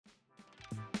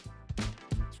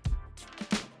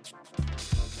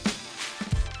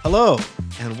Hello,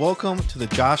 and welcome to the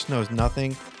Josh Knows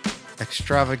Nothing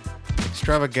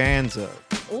extravaganza.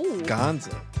 Ooh.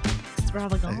 Gonza.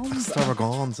 Extravaganza.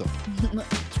 Extravaganza.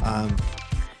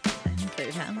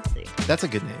 Very fancy. That's a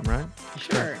good name, right?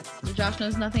 Sure. The Josh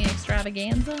Knows Nothing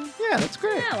extravaganza. Yeah, that's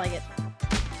great. Yeah, I like it.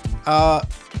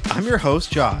 I'm your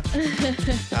host, Josh.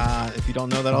 If you don't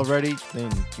know that already,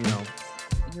 then,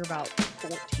 You're about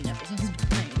 14 episodes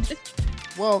behind.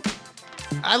 well,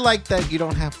 I like that you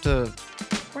don't have to.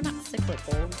 We're not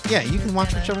cyclical. Yeah, you can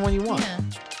watch whichever one you want. Yeah.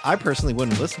 I personally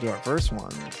wouldn't listen to our first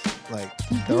ones. Like,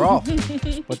 they're awful.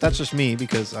 But that's just me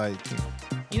because I, You know,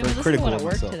 very we listened to critical one of at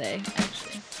work myself. today,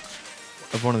 actually.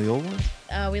 Of one of the old ones?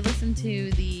 We listened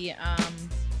to the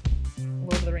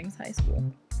Lord of the Rings High School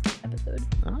episode.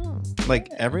 Oh. Like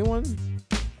everyone?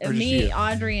 Or just Me, you?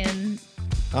 Audrey, and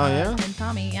Oh, yeah? and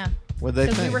Tommy, yeah. What'd they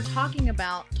Because we think? were talking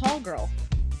about Tall Girl.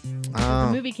 Oh,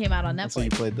 The movie came out on that's why you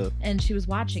Netflix, played the. and she was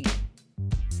watching it.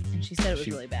 And she said it was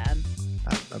She- really bad.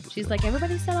 She's like,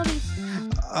 everybody said all these.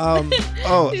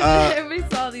 She said everybody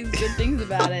saw these good things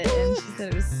about it, and she said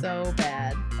it was so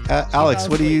bad. Alex,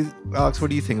 fell what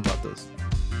do you think about this?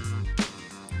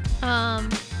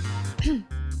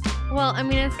 Well, I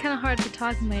mean, it's kind of hard to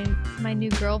talk in my new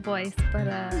girl voice, but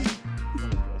I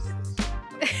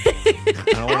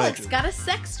don't want Alex to. got a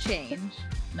sex change.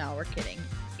 No, we're kidding.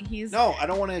 He's No, I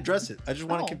don't want to address it. I just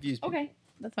want Oh, to confuse people. Okay,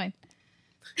 that's fine.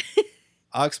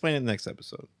 I'll explain it in the next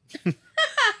episode.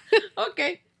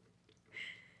 Okay,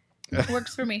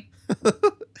 works for me.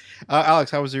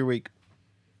 Alex, how was your week?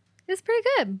 it's pretty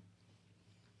good.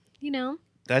 You know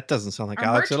That doesn't sound like Our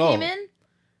Alex merch at all. came in.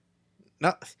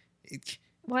 No,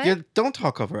 what? don't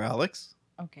talk over Alex.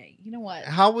 Okay, you know what?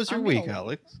 How was your I'm week, gonna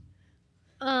leave.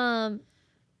 Alex?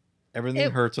 Everything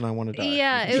It- hurts and I want to die.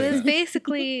 Yeah, You can it say was that.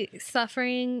 basically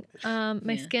suffering. My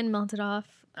Yeah. skin melted off.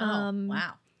 Oh,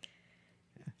 wow.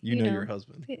 You you know know. your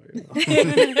husband. Yeah.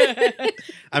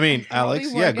 I mean, Alex.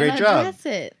 We Yeah, weren't great gonna job. address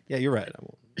it. Yeah, you're right. I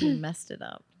won't. We messed it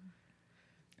up.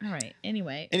 All right.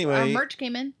 Anyway, Anyway. our merch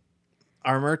came in.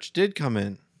 Our merch did come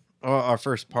in. Oh, our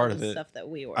first part All of the it. Stuff that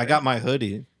we ordered. I got my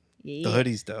hoodie. Yeah. The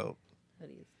hoodie's dope.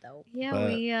 Hoodie's dope.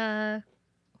 Yeah, But-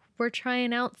 we're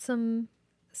trying out some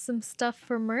stuff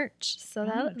for merch, so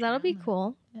Oh, that'll be try.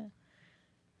 cool.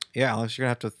 Yeah, Alex, you're gonna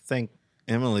have to thank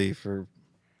Emily for,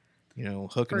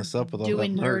 hooking For us up with all that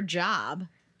doing your merch. job.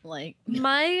 Like,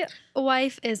 My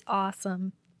wife is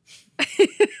awesome.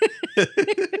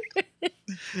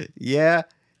 Yeah.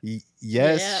 Yes,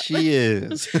 Yeah. she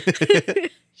is.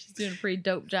 she's doing a pretty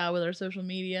dope job with our social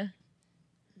media.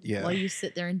 Yeah. While you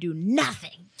sit there and do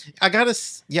nothing. I gotta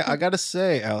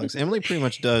say, Alex, Emily pretty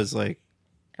much does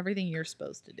Everything you're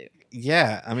supposed to do.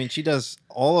 yeah. I mean, she does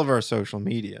all of our social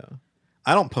media.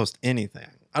 I don't post anything.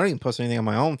 I don't even post anything on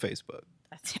my own Facebook.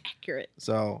 That's accurate.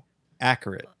 So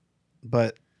accurate,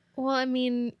 but Well, I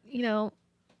mean,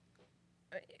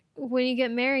 when you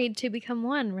get married, two become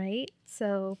one, right?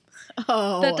 So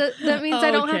Oh. that means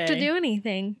I don't have to okay. do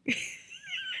anything.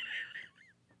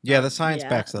 yeah, the science Yeah.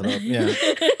 backs that up. Yeah,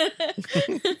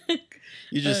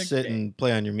 you just sit Okay. and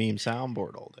play on your meme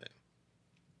soundboard all day.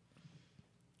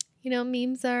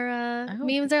 Memes are I hope-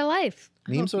 memes are life.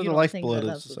 I Memes hope are you the don't think lifeblood that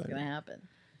of that's society. what's gonna happen.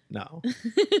 No,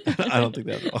 I don't think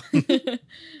that at all.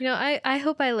 I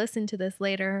hope I listen to this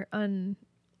later on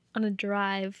a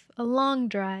drive, a long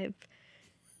drive,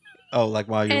 Oh, like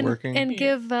while you're and working? and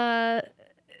give my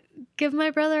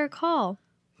brother a call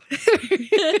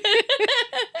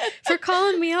for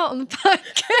calling me out on the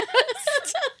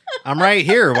podcast. I'm right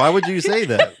here. Why would you say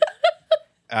that,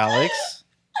 Alex?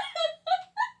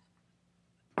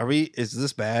 Is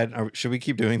this bad? Should we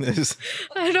keep doing this?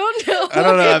 I don't know. I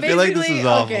don't know. I Okay, feel like this basically- is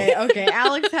awful. Okay.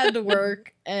 Alex had to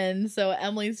work, and so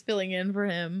Emily's filling in for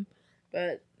him.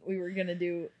 But we were gonna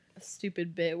do a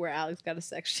stupid bit where Alex got a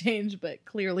sex change, but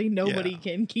clearly nobody Yeah.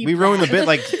 can keep. We ruined the that. bit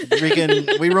like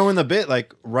freaking. We ruined the bit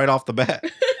like right off the bat.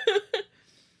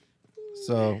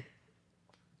 So,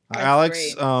 That's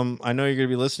Alex, great. I know you're gonna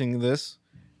be listening to this.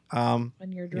 On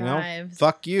your drives.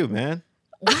 Fuck you, man.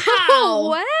 Wow.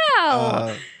 Wow.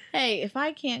 Uh, Hey, if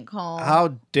I can't call,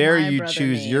 how dare my you brother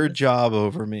choose your names. job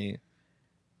over me?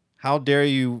 How dare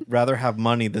you rather have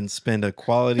money than spend a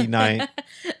quality night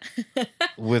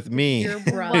with me? your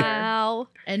brother Wow.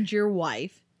 and your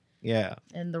wife Yeah.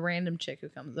 and the random chick who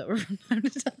comes over from time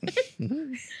to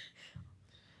time.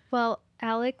 Well,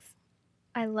 Alex,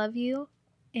 I love you,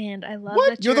 and I love What?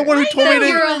 that You're the one who told me that to.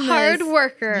 you're a ruin hard this.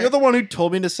 worker. You're the one who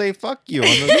told me to say fuck you. On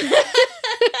the,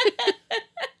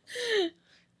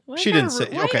 Why she not didn't say.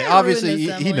 ru- why Okay, not obviously ruin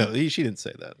this, he Emily? knows. She didn't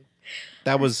say that.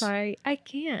 That I'm was. sorry. I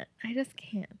can't. I just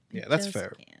can't. Yeah, that's Just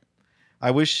fair. can't.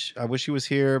 I wish he was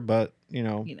here, but You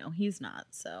know, he's not.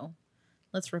 So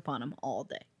Let's rip on him all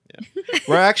day.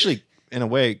 We're actually, in a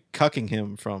way, cucking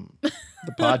him from the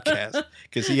podcast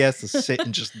because he has to sit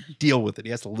and just deal with it.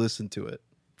 He has to listen to it.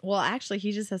 Well, actually,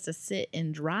 he just has to sit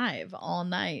and drive all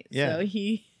night. Yeah. So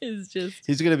he is just,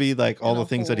 He's going to be like all In the a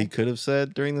things that he hole. could have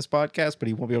said during this podcast, but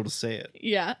he won't be able to say it.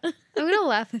 yeah. I'm gonna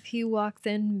laugh if he walks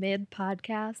in mid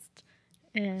podcast,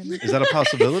 and Is that a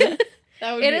possibility?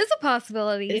 That would it be, is a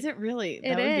possibility. Is it really?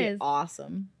 That It would is. be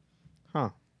awesome. Huh.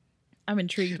 I'm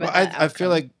intrigued by Well, that. I feel outcome.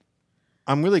 like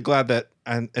I'm really glad that,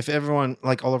 and if everyone,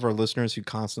 like all of our listeners who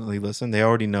constantly listen, they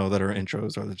already know that our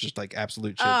intros are just like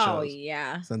absolute shit Oh, shows.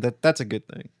 yeah. So that's a good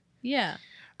thing. Yeah.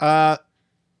 I'm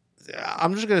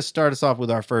just gonna start us off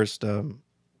with our first, the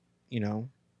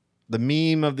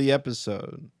meme of the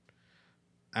episode.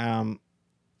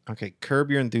 Okay,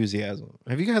 Curb Your Enthusiasm.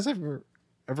 Have you guys ever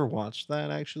watched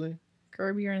that? Actually,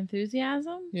 Curb Your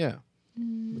Enthusiasm? yeah,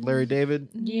 Mm, with Larry David.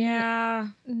 Yeah.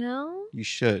 No. You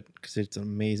should, because it's an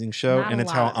amazing show, Not and a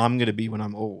it's how lot. I'm gonna be when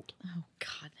I'm old. Oh,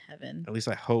 God, heaven. At least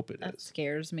I hope it That is.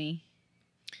 scares me.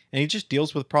 And he just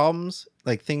deals with problems,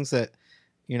 like things that,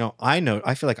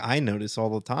 I feel like I notice all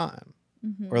the time,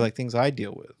 Mhm. or like things I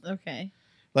deal with. Okay.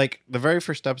 Like the very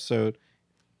first episode,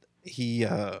 he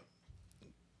I'm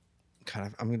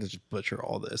gonna just butcher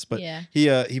all this, but yeah.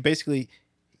 he basically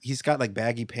he's got like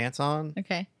baggy pants on,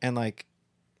 Okay. and like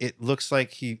it looks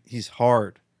like he's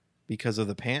hard because of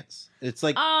the pants. It's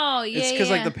like Oh, yeah. it's because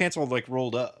like the pants are like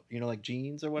rolled up, like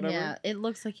jeans or whatever. Yeah. It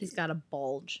looks like he's got a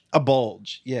bulge. A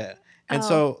bulge, yeah. And Oh.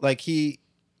 so like he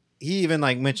even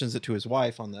like mentions it to his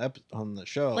wife on the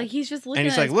show. Like he's just looking and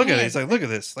he's at like, his look at it. pants. He's like, look at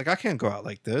this. Like I can't go out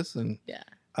like this. And Yeah.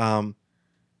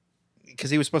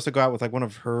 because he was supposed to go out with like one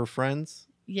of her friends,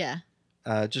 Yeah.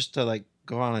 just to like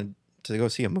go on to go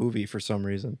see a movie for some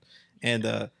reason.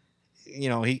 And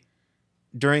he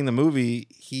during the movie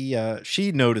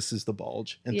she notices the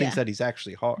bulge and thinks Yeah. that he's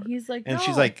actually hard. He's like, And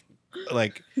she's "No."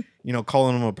 like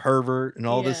calling him a pervert and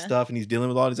all this Yeah. stuff, and he's dealing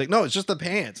with all. He's like, no, it's just the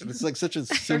pants, and it's like such a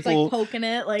Starts, simple. like poking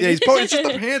it. Like, Yeah, it's just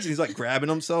the pants, and he's like grabbing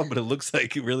himself, but it looks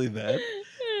like really bad.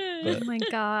 Oh But my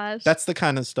gosh. that's the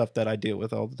kind of stuff that I deal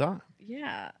with all the time.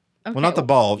 yeah. Well, not the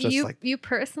bulge, just you. like You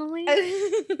personally?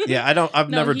 yeah, I've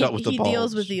never dealt with the bulge. He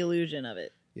deals with the illusion of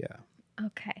it. Yeah,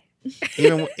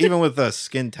 Okay. even with the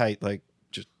skin tight like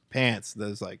just pants,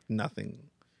 there's like nothing.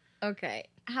 Okay.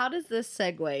 How does this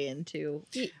segue into?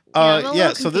 I'm a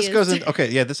little So this goes in. confused. Okay,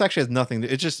 yeah, this actually has nothing.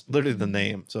 It's just literally the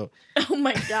name. So Oh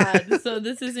my God! So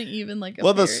this isn't even like a.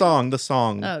 well, the parody?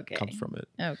 song Okay. comes from it.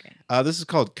 Okay. This is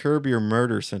called Curb Your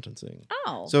Murder Sentencing.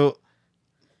 Oh. So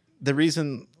the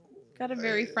reason Got a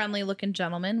very friendly looking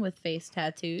gentleman with face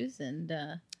tattoos and.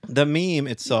 the meme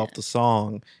itself, Yeah. the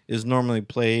song, is normally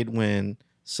played when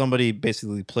somebody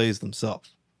basically plays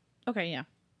themselves. Okay. Yeah.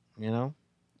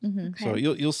 Okay. So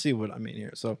you'll see what I mean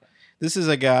here. So this is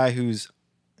a guy who's,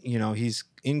 he's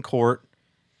in court,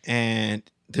 and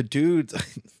the dude,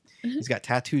 he's got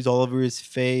tattoos all over his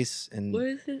face, and What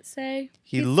does it say?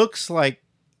 he looks like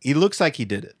he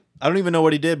did it. I don't even know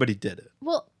what he did, but he did it.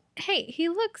 Well, hey, he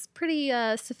looks pretty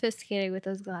sophisticated with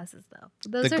those glasses, though.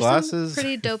 Those The are glasses? some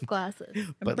pretty dope glasses.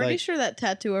 I'm But pretty like, sure that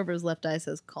tattoo over his left eye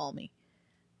says "Call me."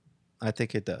 I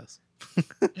think it does.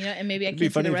 And maybe I It'd be can't see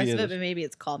funny the if he rest of it, is. but maybe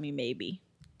it's "Call me, maybe."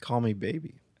 Call me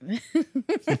baby.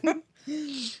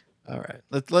 All right,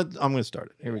 I'm gonna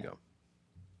start it. Here we go.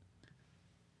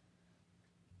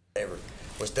 Whatever,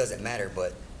 which doesn't matter,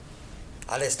 but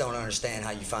I just don't understand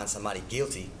how you find somebody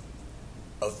guilty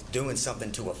of doing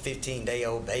something to a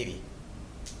 15-day-old baby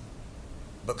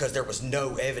because there was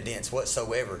no evidence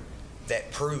whatsoever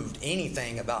that proved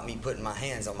anything about me putting my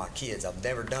hands on my kids. I've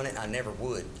never done it. I never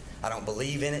would. I don't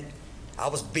believe in it. I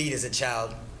was beat as a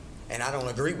child, and I don't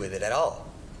agree with it at all.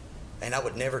 And I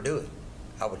would never do it.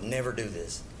 I would never do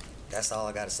this. That's all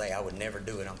I got to say. I would never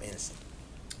do it. I'm innocent.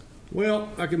 Well,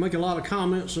 I can make a lot of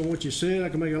comments on what you said. I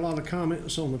can make a lot of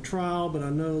comments on the trial, but I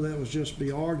know that was just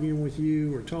be arguing with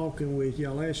you or talking with you.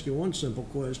 I'll ask you one simple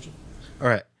question. All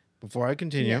right, before I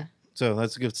continue, Yeah. so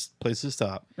let's give place to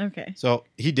stop. Okay. So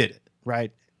he did it,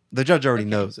 right? The judge already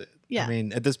knows it. Yeah. I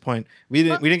mean, at this point, we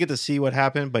didn't get to see what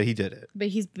happened, but he did it. But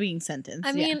he's being sentenced.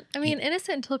 I yeah. mean,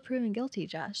 innocent until proven guilty,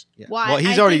 Josh. Yeah. Well, well, I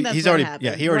he's think already that's he's what already happened.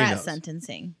 yeah he already We're at knows.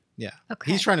 sentencing. Yeah.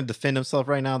 Okay. He's trying to defend himself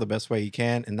right now the best way he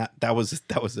can, and that was it.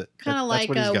 Kind of That's like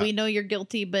what he's got. we know you're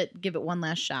guilty, but give it one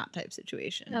last shot type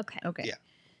situation. Okay. Okay. Yeah.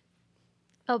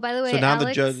 Oh, by the way, So now Alex,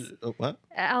 the judge. Oh, what?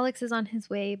 Alex is on his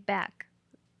way back.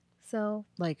 So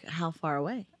Like how far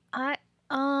away? I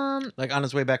Like on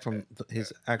his way back from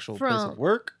his actual place of From-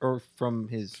 work, or from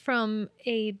his? from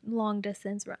a long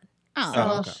distance run. Oh, Oh,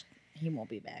 well, okay. he won't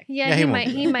be back. Yeah, Yeah, he he won't might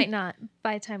be he might not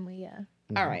by the time we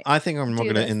All right. I think I'm Do going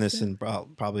to this. end this in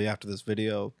probably after this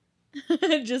video.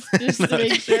 just to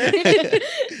make sure.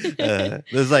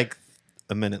 There's like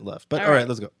a minute left, but All all right, right.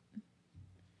 let's go.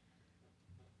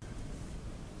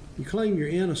 You claim you're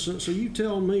innocent, so you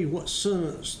tell me what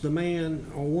sentence the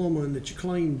man or woman that you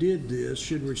claim did this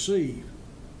should receive.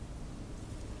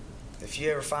 If you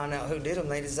ever find out who did them,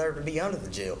 they deserve to be under the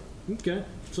jail. Okay,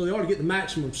 so they ought to get the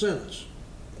maximum sentence.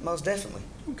 Most definitely.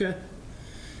 Okay.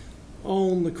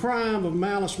 On the crime of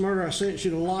malice murder, I sentence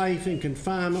you to life in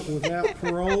confinement without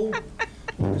parole.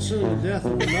 On considering the death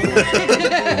of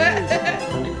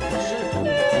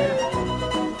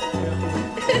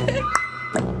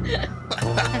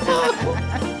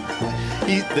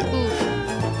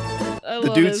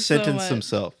The dude sentenced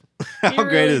himself. How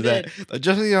great really is that?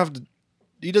 Just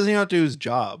he doesn't even have to do his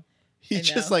job. He's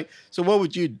I just know. like, so what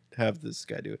would you have this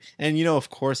guy do? And of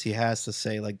course he has to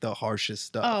say like the harshest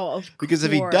stuff. Oh, of course. Because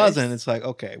if he doesn't, it's like,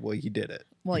 okay, well, he did it.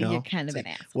 Well, you know? you're kind of It's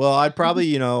an like, asshole. Well, I'd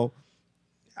probably,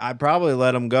 I'd probably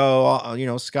let him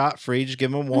go, scot free, just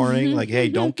give him a warning, like, hey,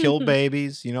 don't kill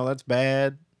babies. That's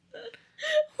bad.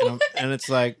 And it's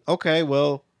like, okay,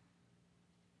 well,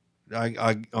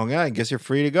 I guess you're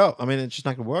free to go. I mean, it's just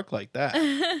not gonna work like that.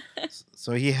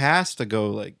 So he has to go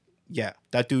like, yeah,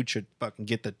 that dude should fucking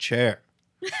get the chair.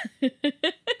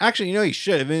 Actually, he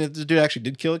should. I mean, if this dude actually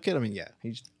did kill a kid, I mean, yeah,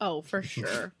 Oh, for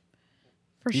sure.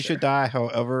 he should die.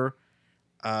 However,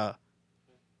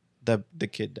 the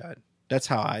kid died. That's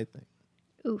how I think.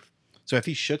 Oof. So if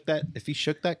he shook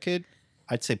that kid,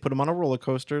 I'd say put him on a roller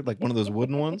coaster, like one of those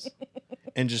wooden ones,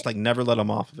 and just like never let him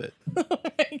off of it. Oh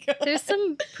my God. There's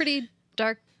some pretty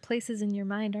dark places in your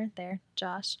mind, aren't there,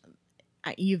 Josh?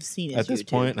 You've seen his At this YouTube.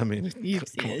 point, I mean, You've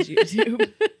seen his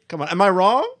YouTube. come on, am I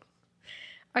wrong?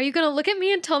 Are you gonna look at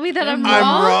me and tell me that I'm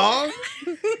I'm wrong?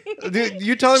 wrong. Dude,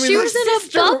 you telling me She this?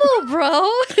 was in a bubble, bro.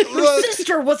 Her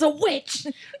sister was a witch.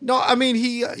 No, I mean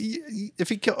he if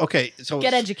he kill okay, so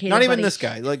Get educated, Not even buddy. this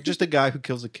guy, like just a guy who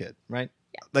kills a kid, right?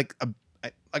 Yeah.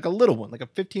 Like a little one, like a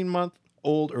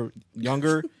 15-month-old or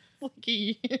younger, Like a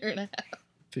year and a half.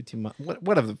 15 month,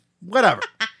 whatever.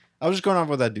 I was just going off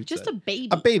what that dude Just said.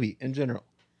 a baby. In general.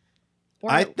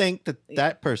 Or I think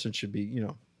that person should be,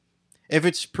 if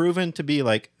it's proven to be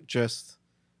like just,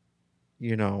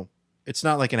 it's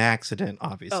not like an accident,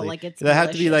 obviously. like it's that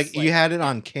have to be like malicious, you like- had it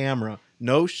on camera.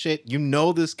 No shit.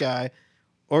 This guy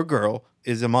or girl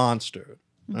is a monster.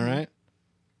 Mm-hmm. All right.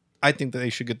 I think that they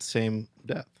should get the same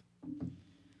death.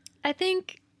 I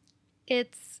think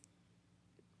it's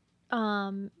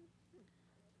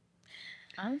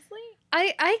honestly,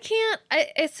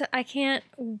 I can't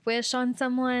wish on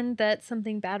someone that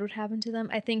something bad would happen to them.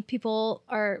 I think people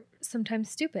are sometimes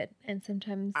stupid and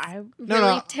sometimes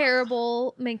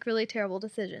make really terrible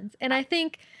decisions. And I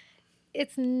think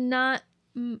it's not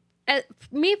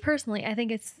me personally, I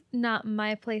think it's not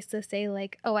my place to say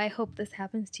like, "Oh, I hope this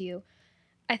happens to you."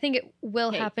 I think it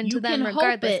will Hey, happen you to them can hope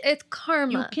regardless. it. It's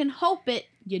karma. you can hope it.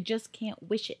 You just can't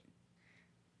wish it.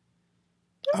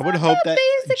 I would hope that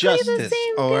basically the justice.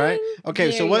 same All right. thing? Okay.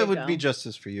 There So what you would go. be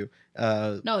justice for you?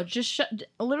 No, just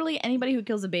literally anybody who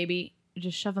kills a baby,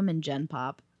 just shove them in Gen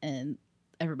Pop, and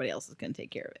everybody else is gonna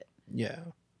take care of it. Yeah.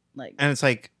 Like, And it's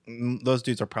like those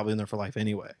dudes are probably in there for life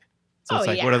anyway. So it's Oh,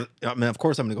 like, yeah. I mean, of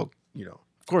course I'm gonna go.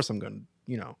 Of course I'm gonna,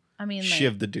 I mean,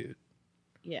 shiv the dude.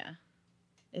 yeah,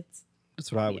 it's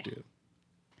That's what I would do.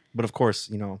 But of course,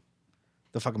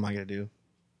 the fuck am I gonna do?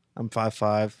 I'm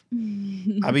 5'5".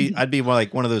 I'd be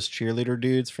like one of those cheerleader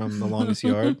dudes from The Longest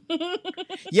Yard.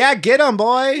 Yeah, get him,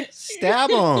 boy. Stab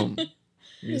him.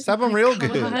 Stab him real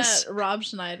good. Wasn't that Rob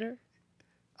Schneider?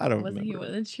 I don't Wasn't he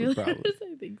remember. one of the cheerleaders? Probably.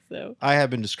 I think so. I have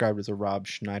been described as a Rob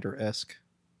Schneider-esque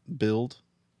build.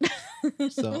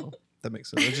 So that makes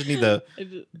sense. I just need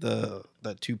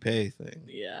that toupee thing.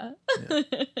 Yeah.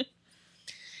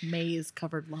 Maze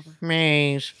covered lover.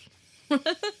 Maze. All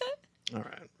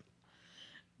right.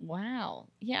 Wow.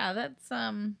 Yeah, that's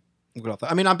We'll get off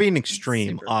that. I mean, I'm being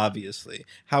extreme, Super fun. obviously.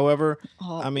 However,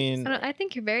 oh, I mean, I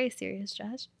think you're very serious,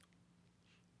 Josh.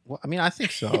 well, I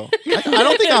think so. I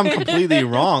don't think I'm completely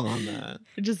wrong on that.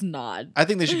 just nod. I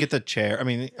think they should get the chair. I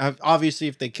mean, obviously,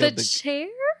 if they killed The chair?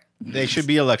 they should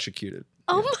be electrocuted.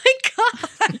 Oh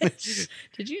my god.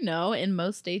 Did you know in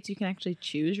most states you can actually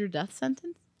choose your death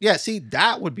sentence? Yeah, see,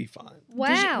 that would be fine. Wow.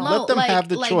 Did you- Let them have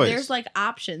the choice. There's like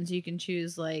options you can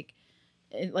choose. Like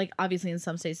obviously in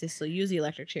some states they still use the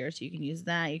electric chair, so you can use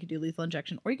that. You could do lethal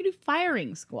injection, or you could do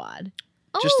firing squad.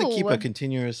 Just to keep Oh. a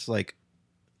continuous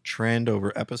trend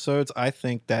over episodes, I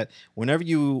think that whenever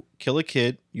you kill a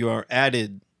kid, you are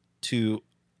added to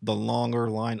the longer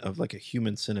line of like a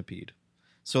human centipede.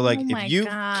 So Oh my if you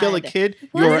kill a God. kid, you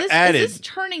Well, are added. Is this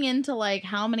turning into like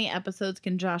how many episodes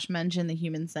can Josh mention the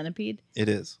human centipede? It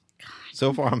is.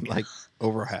 So far, I'm like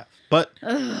over half. But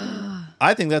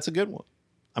I think that's a good one.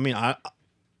 I mean, I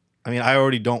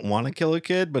already don't want to kill a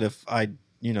kid, but if I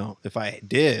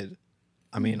did,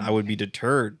 I mean, I would be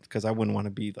deterred because I wouldn't want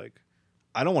to be like,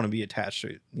 I don't want to be attached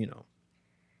to,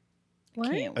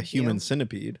 What? Can't a with human you.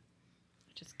 centipede.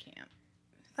 I just can't.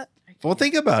 Well,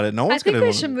 think about it. No I one's think gonna.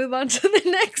 we should move on to the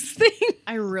next thing.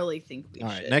 I really think we All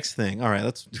should. right, next thing. All right,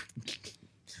 let's.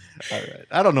 All right,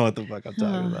 I don't know what the fuck I'm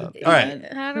talking about. God. All right,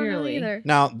 I don't know Clearly. either.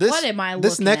 now this. What am I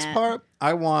This looking next at? part,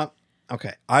 I want.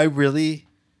 Okay, I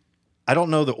don't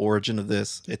know the origin of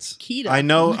this. It's Keto. I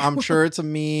know. I'm sure it's a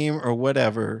meme or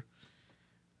whatever.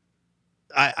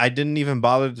 I didn't even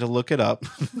bother to look it up,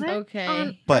 What Okay.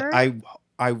 on but earth?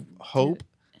 I hope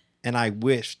and I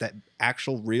wish that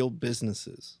actual real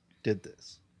businesses did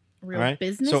this. Real all right?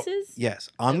 businesses? So, yes,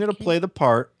 I'm gonna Okay. play the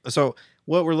part. So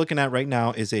what we're looking at right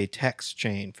now is a text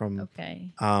chain from.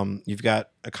 Okay. You've got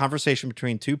a conversation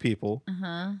between two people.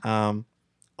 Uh-huh.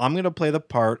 I'm gonna play the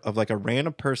part of like a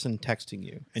random person texting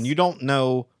you, and you don't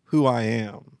know who I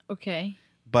am, Okay.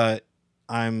 but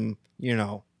I'm,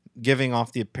 giving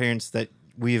off the appearance that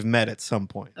we've met at some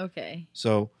point. Okay.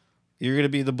 So you're gonna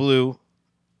be the blue.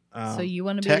 So you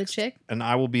want to be the text, chick? and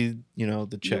I will be, the You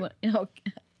chick. want-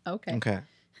 okay. Okay.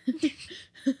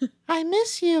 I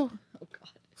miss you. Oh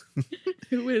God.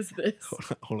 Who is this?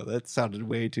 Hold on, that sounded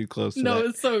way too close to No, that,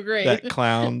 it's so great. that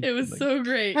clown. It was Like, so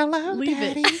great. Hello, Leave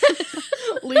Daddy.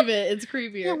 it. Leave it. It's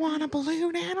creepier. You want a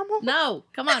balloon animal? No,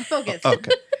 come on, focus.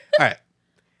 Okay. All right.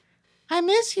 I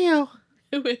miss you.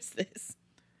 Who is this?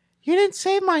 You didn't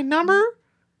save my number?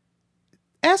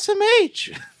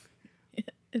 SMH.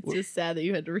 It's just sad that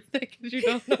you had to read that because you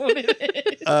don't know what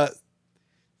it is.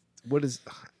 What is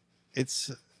it's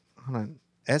hold on.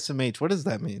 SMH, what does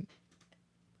that mean?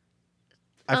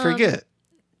 I forget.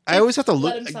 I always have to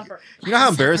look. Let him suffer. You know how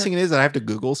embarrassing it is that I have to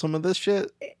Google some of this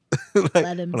shit? Like,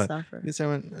 Let him hold on. suffer. Yes, I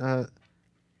went,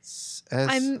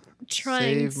 I'm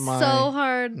trying save my- so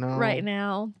hard no. right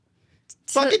now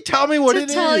Fucking tell me what to it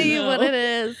is. tell you No. what it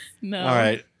is. No. All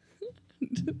right.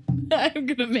 I'm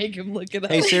gonna make him look it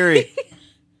up. Hey Siri.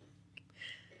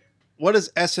 What does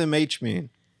SMH mean?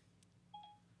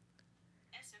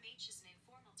 SMH is an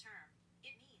informal term.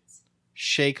 It means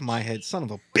Shake my head, son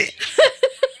of a bitch.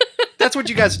 That's what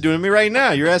you guys are doing to me right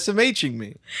now. You're SMHing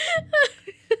me.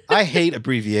 I hate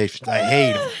abbreviations. I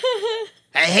hate them.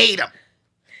 I hate them.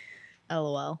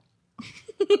 LOL.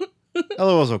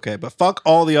 LOL's okay, but fuck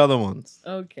all the other ones.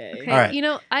 Okay. Okay. All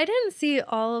right. I didn't see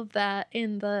all of that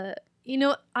in the.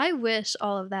 I wish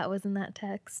all of that was in that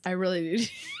text. I really do.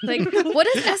 Like, what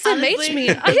does SMH Honestly, mean?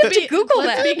 I have to Google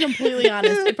let's that. be completely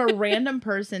honest. If a random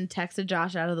person texted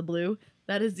Josh out of the blue,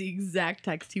 that is the exact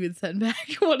text he would send back.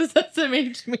 What does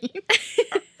SMH mean?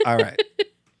 All right.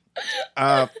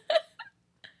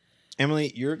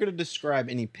 Emily, you're going to describe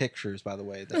any pictures, by the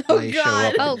way, that Oh, may show God.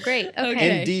 up Oh, great. Okay.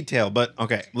 Okay. in detail. But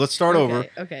okay, let's start over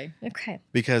Okay. Okay.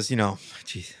 because,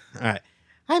 jeez. All right.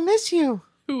 I miss you.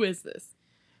 Who is this?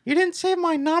 You didn't save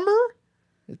my number?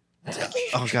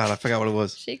 Oh, God, I forgot what it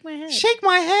was. Shake my head. Shake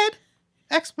my head!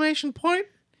 Exclamation point.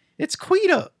 It's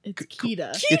Quita. It's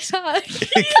Kita. It's,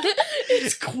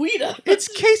 It's Quita. it's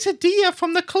Quesadilla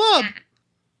from the club.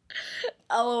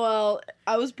 LOL.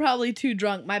 I was probably too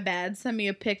drunk. My bad. Send me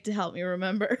a pic to help me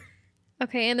remember.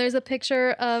 Okay, and there's a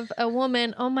picture of a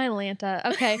woman. Oh my Lanta.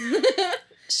 Okay.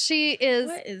 She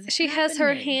What is she has her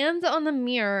happening? hands on the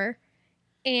mirror,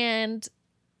 and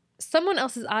someone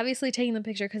else is obviously taking the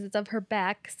picture because it's of her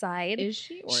back side. Is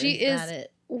she? Or She is is- that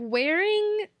it?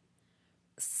 Wearing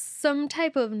some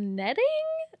type of netting?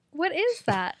 What is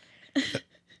that?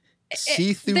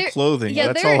 See-through there- clothing. yeah,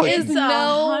 That's there all I is can...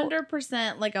 no-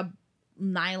 100% like a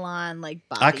nylon like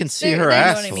body. I can see There- her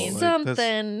there's asshole. what I mean. Like,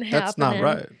 Something that's not happening.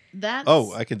 right. That's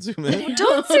Oh, I can zoom in.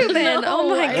 Don't zoom in. Oh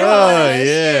my I God. don't Oh, wanna. yeah.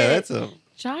 Shit. That's a...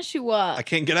 Joshua. I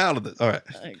can't get out of it. All right.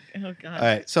 Like, oh god. All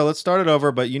right. So let's start it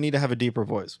over, but you need to have a deeper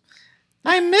voice.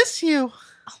 I miss you.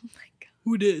 Oh my God.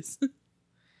 Who this?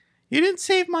 You didn't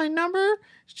save my number?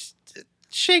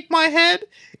 Shake my head.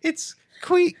 It's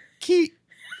Quesadilla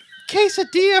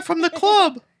from the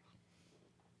club.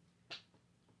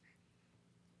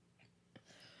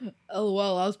 Oh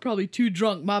well, I was probably too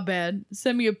drunk. My bad.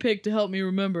 Send me a pic to help me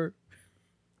remember.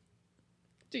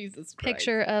 Jesus Christ.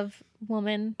 Picture of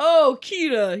woman. Oh,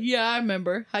 Kita. Yeah, I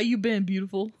remember. How you been,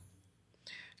 beautiful?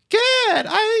 Good.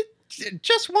 I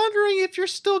just wondering if you're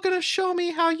still going to show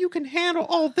me how you can handle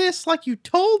all this like you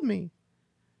told me.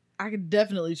 I could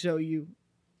definitely show you.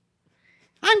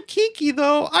 I'm kinky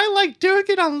though. I like doing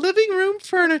it on living room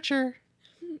furniture.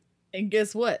 And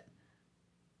guess what?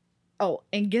 Oh,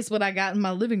 and guess what I got in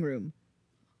my living room?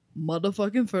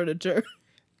 Motherfucking furniture.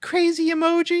 crazy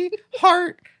emoji,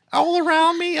 heart all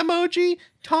around me emoji,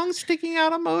 tongue sticking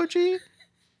out emoji.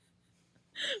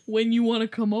 When you want to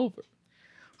come over.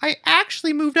 I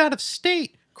actually moved out of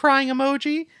state, crying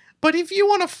emoji. But if you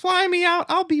want to fly me out,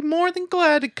 I'll be more than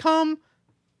glad to come.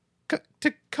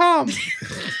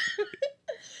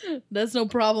 That's no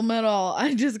problem at all.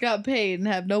 I just got paid and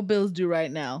have no bills due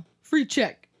right now. Free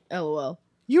check. LOL.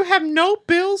 You have no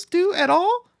bills due at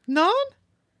all? None?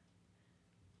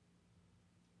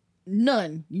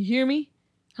 None. You hear me?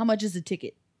 How much is a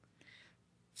ticket?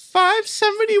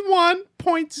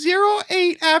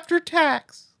 $571.08 after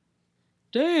tax.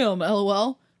 Damn,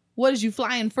 LOL. What, did you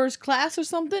fly in first class or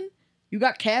something? You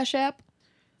got Cash App?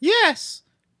 Yes.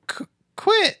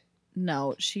 Quit.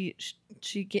 No, she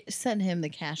sent him the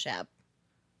Cash App,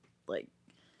 like,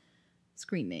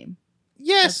 screen name.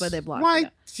 Yes. That's why they blocked Why?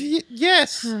 it.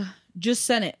 Yes. Just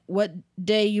sent it. What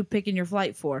day you picking your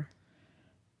flight for?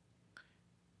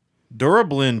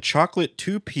 Durablin chocolate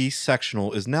 2-piece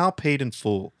sectional is now paid in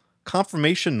full.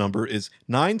 Confirmation number is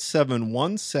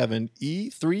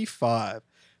 9717E35.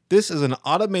 This is an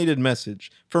automated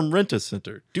message from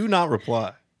Rent-A-Center. Do not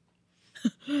reply.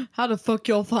 How the fuck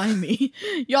y'all find me?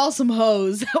 Y'all some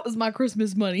hoes. That was my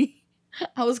Christmas money.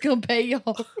 I was gonna pay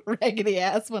y'all raggedy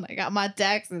ass when I got my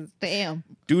taxes. Damn.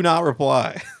 Do not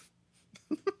reply.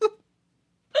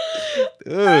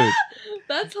 Dude,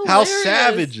 That's how hilarious.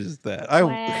 savage is that?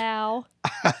 Wow.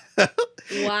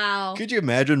 Wow. Could you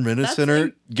imagine That's Rent-A-Center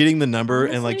like- getting the number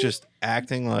and like honestly- just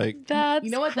acting like That's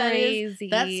You know what crazy. that is?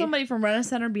 That's somebody from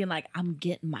Rent-A-Center being like, I'm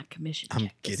getting my commission check I'm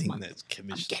this getting month. this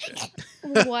commission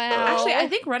check. Wow. Actually, I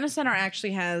think Rent-A-Center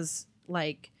actually has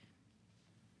like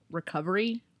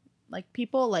recovery, like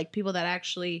people that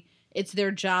actually it's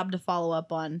their job to follow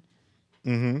up on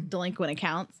Mm-hmm. delinquent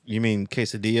accounts. You mean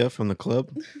quesadilla from the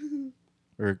club?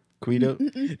 Or Guido?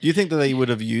 Do you think that they would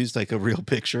have used like a real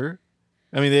picture?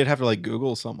 I mean, they'd have to like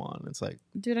Google someone. It's like,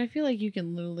 Dude, I feel like you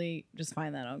can literally just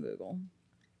find that on Google.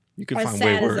 you could As find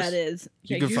sad way worse. as that is,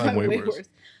 You could find way worse.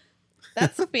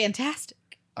 That's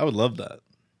fantastic. I would love that.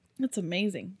 That's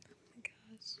amazing.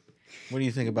 What do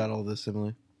you think about all this,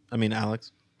 Emily? I mean,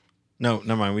 Alex? No,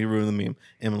 never mind. We ruined the meme.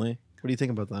 Emily, what do you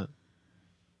think about that?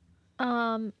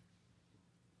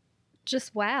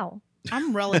 Just wow.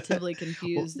 I'm relatively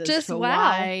confused as Just to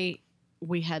wow. why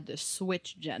we had to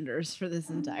switch genders for this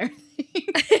entire thing.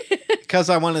 Because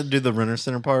I wanted to do the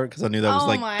Rent-A-Center part because I knew that was Oh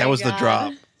like my that was the God.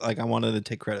 drop. Like I wanted to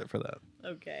take credit for that.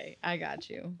 Okay, I got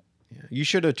you. Yeah. You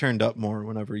should have turned up more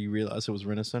whenever you realized it was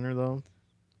Rent-A-Center, though.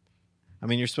 I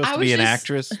mean, you're supposed I to was be an just-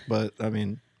 actress, but I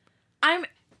mean,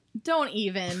 Don't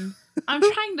even. I'm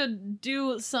trying to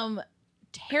do some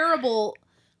terrible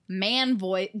man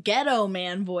voice, ghetto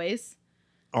man voice.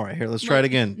 all right, here, let's try it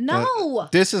again. No,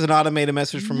 This is an automated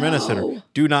message from No. Rent-A-Center.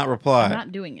 Do not reply. I'm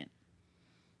not doing it.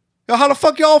 Yo, how the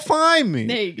fuck y'all find me?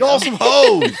 There you Y'all go. some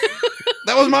hoes.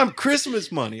 That was my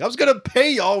Christmas money. I was gonna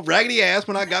pay y'all raggedy ass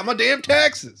when I got my damn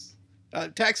taxes.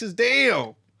 Taxes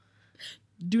down.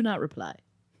 Do not reply.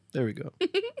 There we go.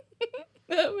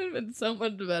 That would have been so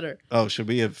much better. Oh, should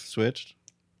we have switched?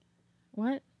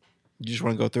 What? You just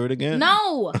want to go through it again?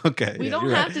 No. Okay. We yeah, don't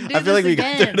you're have right. to do I feel like this we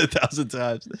got through again. it 1,000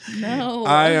 times. No.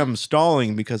 I am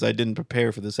stalling because I didn't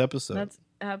prepare for this episode. That's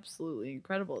absolutely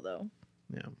incredible, though.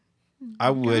 Yeah. I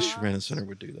wish Rent-A-Center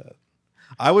would do that.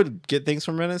 I would get things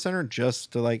from Rent-A-Center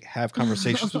just to like have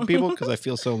conversations with people because I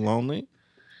feel so lonely.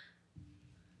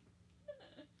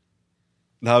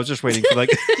 No, I was just waiting for like.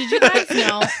 Did you guys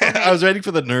know? I was waiting for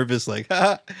the nervous like.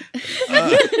 but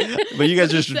you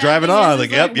guys just Sadly, driving it's on just like,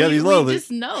 yep, yeah, he's we lonely.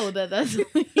 just know that that's what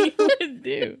you would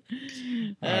do.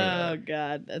 All Oh right.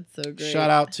 God, that's so great. Shout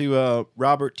out to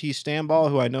Robert T. Stanball,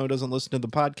 who I know doesn't listen to the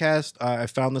podcast. I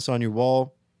found this on your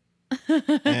wall,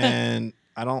 and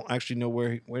I don't actually know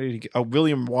where did he get. Oh,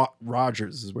 William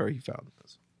Rogers is where he found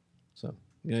this. So,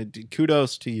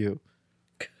 kudos to you.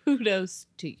 Kudos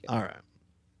to you. All right.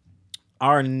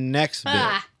 Our next bit.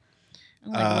 Ah, I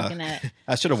don't like looking at it.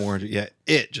 I should have warned you. Yeah,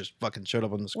 it just fucking showed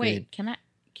up on the screen. Wait, can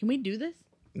we do this?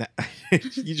 Nah,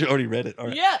 you just already read it. All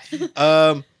right.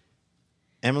 Yeah.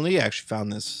 Emily actually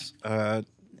found this.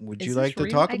 Would Is you this like to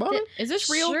real? talk I about did- it? Is this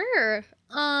real? Sure.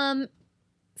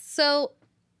 So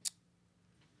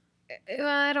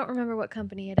I don't remember what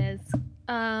company it is.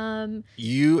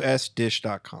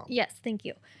 USDish.com. Yes, thank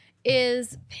you.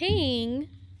 Is paying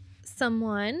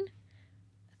someone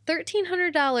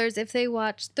 $1,300 if they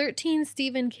watch 13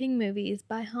 Stephen King movies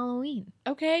by Halloween.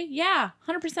 Okay, yeah,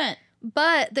 100%.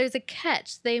 But there's a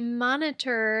catch. They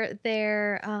monitor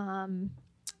their,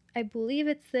 I believe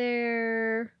it's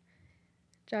their,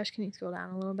 Josh, can you scroll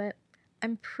down a little bit?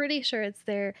 I'm pretty sure it's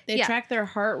their, They yeah. track their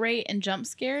heart rate and jump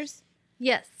scares.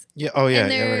 Yes. Yeah. Oh yeah.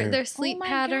 And Yeah. their Right here. their sleep Oh my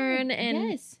pattern God, and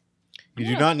yes. You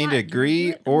I'm do gonna not need apply. a degree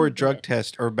I'm gonna or do drug it.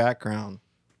 test or background.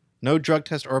 No drug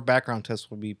test or background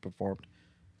test will be performed.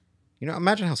 You know,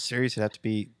 imagine how serious it have to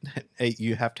be. Hey,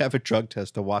 you have to have a drug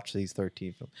test to watch these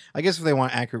 13 films. I guess if they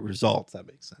want accurate results, that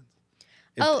makes sense.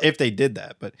 If they did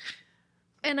that, but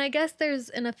and I guess there's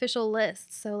an official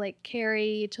list. So like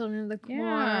Carrie, Children of the Corn,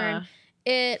 Yeah.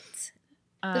 It,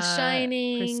 The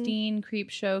Shining. Christine,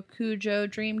 Creepshow, Cujo,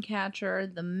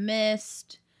 Dreamcatcher, The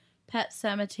Mist, Pet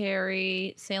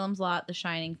Cemetery, Salem's Lot, The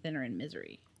Shining, Thinner, and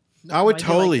Misery. I would I do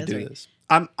like totally Misery. do this.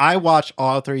 I watched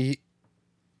all 3.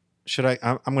 Should I?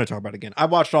 I'm going to talk about it again. I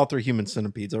watched all 3 Human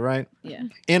Centipedes. All right, Yeah.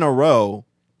 in a row,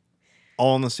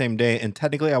 all on the same day, and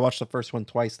technically, I watched the first one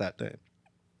twice that day.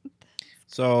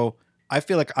 So I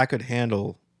feel like I could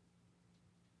handle,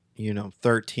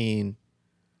 13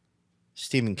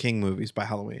 Stephen King movies by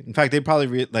Halloween. In fact, they'd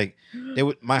probably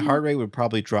my heart rate would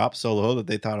probably drop so low that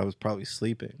they thought I was probably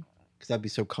sleeping because I'd be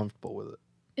so comfortable with it.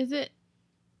 Is it?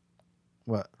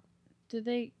 What? Did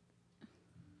they?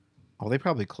 Oh, they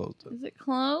probably closed it. Is it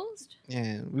closed?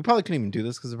 Yeah, we probably couldn't even do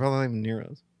this because they're probably not even near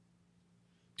us.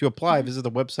 To apply, visit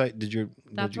the website.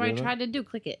 That's what I tried to do.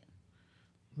 Click it.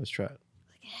 Let's try it.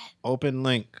 Click it. Open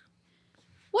link.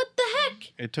 What the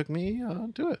heck? It took me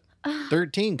to it.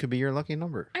 13 could be your lucky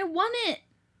number. I won it.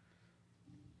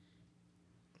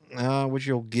 Which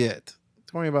you'll get.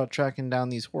 Don't worry about tracking down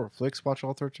these horror flicks. Watch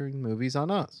all 13 movies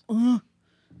on us.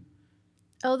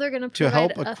 Oh, they're gonna To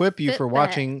help provide a equip you for Fitbit.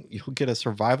 watching, you'll get a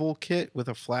survival kit with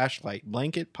a flashlight,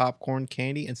 blanket, popcorn,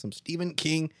 candy, and some Stephen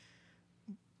King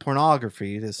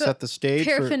pornography to set the stage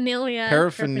paraphernalia.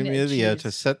 paraphernalia to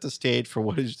Jeez. set the stage for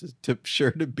what is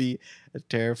sure to be a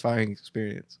terrifying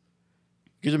experience.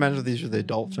 Could you imagine if these are the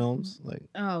adult films? Like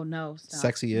Oh no! Stop.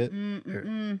 Sexy It?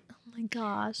 Mm-mm-mm. Oh my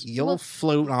gosh. You'll Well,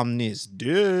 float on this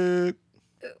dick.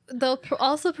 they'll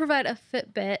also provide a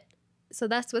Fitbit, so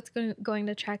that's what's going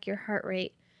to track your heart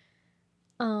rate.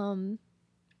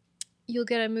 You'll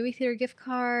get a movie theater gift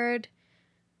card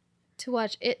to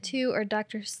watch It 2 or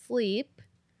Doctor Sleep.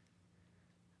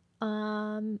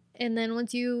 And then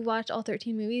once you watch all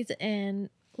 13 movies and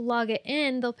log it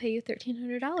in, they'll pay you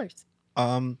 $1,300.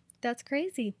 That's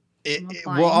crazy. I'm We'll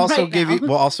applying also right give now.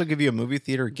 we'll also give you a movie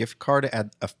theater gift card to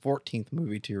add a 14th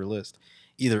movie to your list.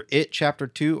 Either It Chapter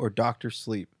 2 or Doctor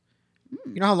Sleep.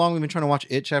 You know how long we've been trying to watch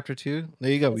It Chapter 2?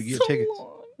 There you go. We get So tickets.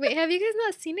 long. Wait, have you guys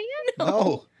not seen it yet?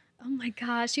 No. Oh my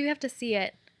gosh, you have to see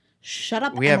it. Shut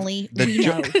up, We have Emily. the We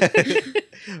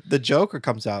know. The Joker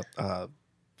comes out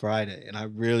Friday, and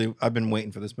I've been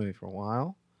waiting for this movie for a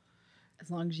while. As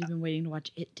long as you've been waiting to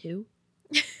watch it too.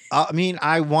 I mean,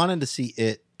 I wanted to see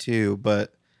It too,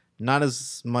 but not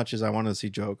as much as I wanted to see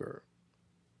Joker.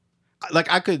 Like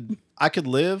I could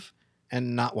live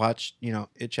and not watch,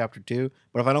 It Chapter 2,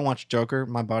 but if I don't watch Joker,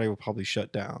 my body will probably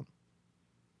shut down.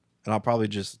 And I'll probably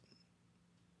just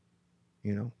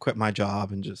quit my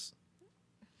job and just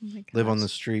Oh my live on the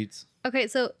gosh. streets Okay,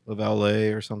 so of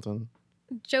LA or something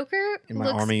Joker in my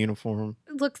army uniform,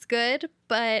 looks good,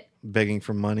 but begging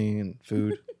for money and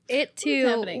food. It too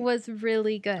happening? was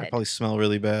really I good. probably smell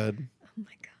really bad. Oh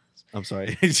my gosh. I'm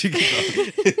sorry.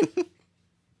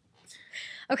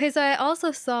 Okay, so I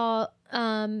also saw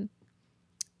on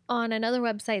another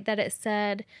website that it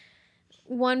said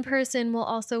one person will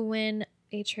also win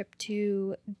a trip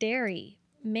to Derry,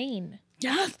 Maine.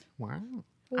 Yes. Wow.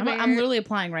 I'm where- literally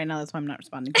applying right now. That's why I'm not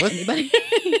responding to What? anybody.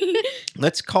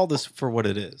 Let's call this for what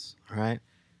it is. All right.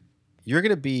 You're going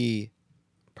to be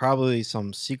probably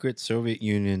some secret Soviet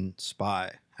Union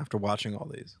spy after watching all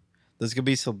these. There's going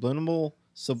to be subliminal.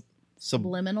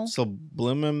 Subliminal.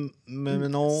 Subliminal.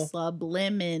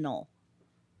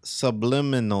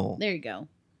 Subliminal. There you go.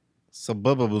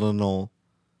 Subliminal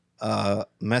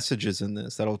messages in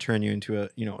this that'll turn you into a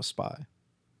spy.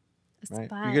 a Right?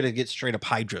 spy. You're going to get straight up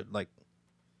Hydra like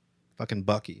fucking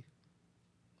Bucky.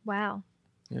 Wow,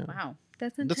 Yeah. Wow.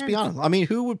 that's intense. Let's be honest. I mean,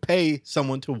 who would pay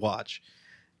someone to watch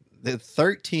the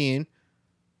 13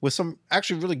 with some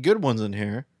actually really good ones in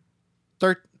here?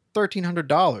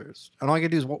 $1,300. And all I gotta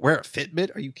do is wear a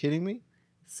Fitbit? Are you kidding me?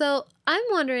 So I'm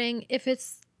wondering if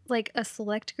it's like a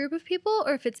select group of people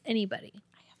or if it's anybody. I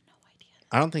have no idea.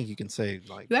 I don't think you can say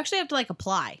like You actually have to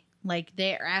apply. Like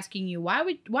they're asking you why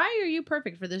are you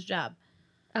perfect for this job?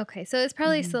 Okay, so it's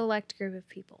probably Mhm. a select group of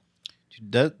people.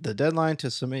 the deadline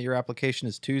to submit your application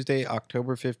is Tuesday,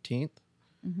 October 15th.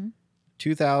 Mm-hmm.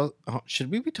 2000. Should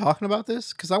we be talking about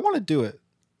this? Because I want to do it.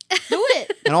 Do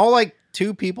it. And all like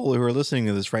 2 people who are listening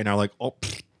to this right now are like, oh,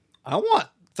 I want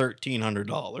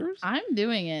 $1,300. I'm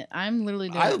doing it. I'm literally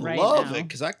doing I it right love now. it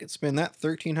because I could spend that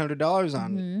 $1,300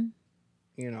 on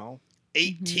Mhm.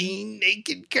 18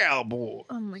 naked cowboy.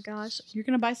 Oh my gosh. You're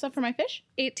gonna buy stuff for my fish?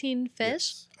 18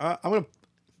 fish? Yes.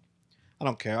 I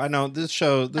don't care. I know this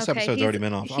episode's he's- already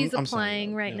been off. He's I'm applying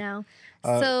saying that, right yeah. now.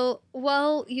 Uh, So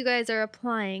while you guys are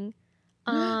applying,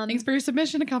 Thanks for your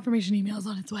submission. A confirmation email is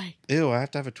on its way. Ew, I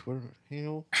have to have a Twitter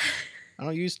handle. I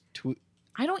don't use Twitter.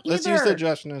 I don't Let's either. use the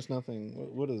Josh Knows Nothing.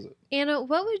 What is it? Anna,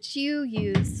 what would you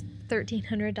use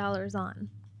 $1,300 on?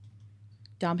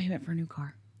 Down payment for a new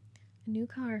car. A new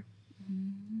car.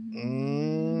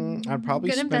 I'd probably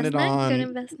Good spend it investment. on, Good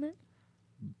investment.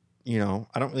 you know,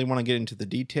 I don't really want to get into the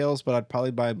details, but I'd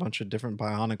probably buy a bunch of different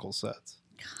Bionicle sets.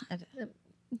 God.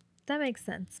 That makes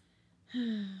sense.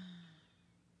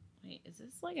 Wait, is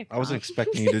this like a I wasn't crock?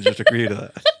 expecting you to just agree to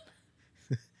that.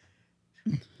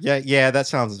 Yeah, that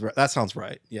sounds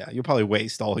right. Yeah, you'll probably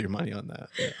waste all your money on that.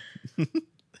 Yeah.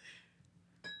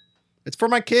 It's for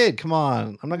my kid. Come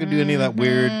on, I'm not gonna do any of that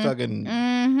weird fucking.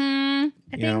 I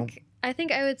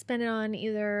think I would spend it on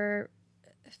either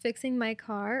fixing my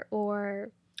car or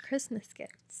Christmas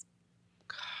gifts.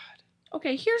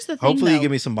 Okay, here's the thing. Hopefully, you though.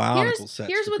 give me some Bionicle sets.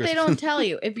 Here's for what they Christmas. don't tell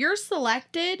you. If you're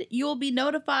selected, you will be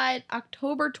notified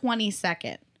October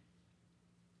 22nd.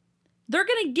 They're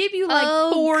gonna give you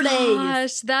like 4 days.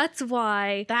 Gosh, that's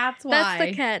why. That's why.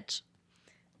 That's the catch.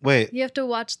 Wait, You have to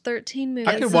watch 13 movies.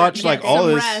 I could watch like Get all some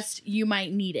this. rest. You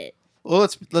might need it. Well,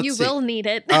 let's You see. will need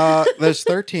it. There's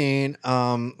 13.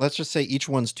 Let's just say each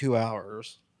one's 2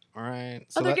 hours. All right.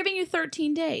 Oh, they're giving you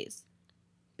 13 days,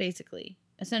 basically,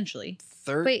 essentially.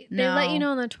 Wait, they let No. you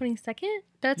know on the 22nd?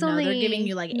 That's No, only they're giving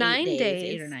you like 9 8 days.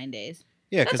 8 or 9 days.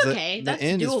 Yeah, because That's okay. the That's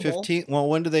end doable. is 15. Well,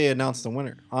 when do they announce the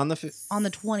winner? On the On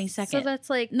the 22nd. So that's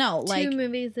like no, like 2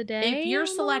 movies a day. if you're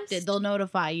almost? selected, they'll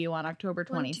notify you on October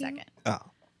 1, 2. 22nd. Oh,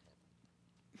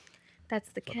 That's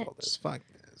the fuck all this. catch. Fuck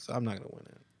this. I'm not gonna win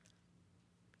it.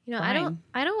 You know, Fine.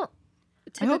 I don't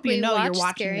I hope you typically know you're watch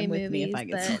watching scary them with me if movies, I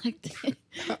get but selected.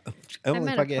 Only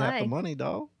might if I get half apply. the money,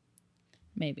 dog.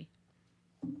 Maybe.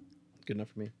 Good enough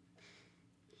for me.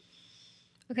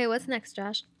 Okay, what's next,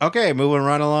 Josh? Okay, moving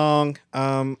right along.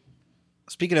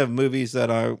 Speaking of movies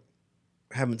that I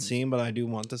haven't seen but I do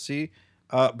want to see,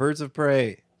 Birds of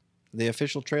Prey. The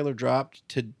official trailer dropped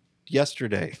to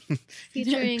yesterday.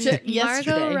 Featuring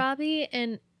Yesterday. Margot Robbie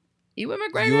and Ewan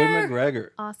McGregor. Ewan McGregor.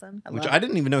 awesome. Which I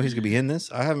didn't even know he's gonna be in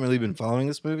this. I haven't really been following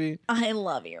this movie. I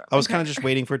love Ewan. I was kind of just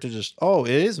waiting for it to it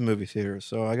is a movie theater,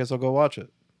 so I guess I'll go watch it,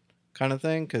 kind of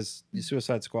thing. Because the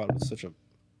Suicide Squad was such a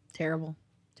terrible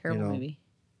know, movie.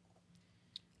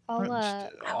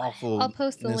 awful. I'll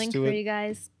post the link for you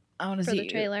guys I want to for see the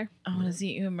trailer. I want to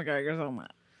see Ewan McGregor so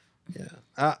much. Yeah,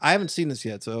 I haven't seen this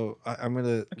yet, so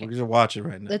we're gonna watch it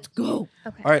right now. Let's go.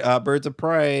 Okay. All right, Birds of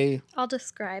Prey. I'll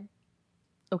describe.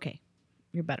 Okay,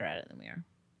 you're better at it than we are.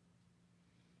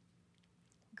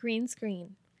 Green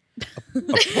screen.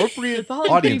 Appropriate The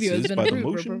following preview has audiences been by the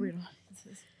approved for motion.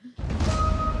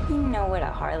 appropriate You know what a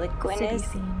harlequin City is?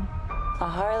 scene. A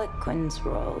harlequin's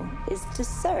role is to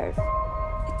serve.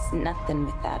 It's nothing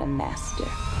without a master.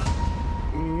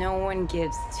 No one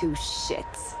gives 2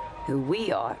 shits who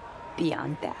we are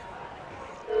beyond that.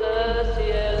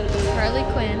 Harley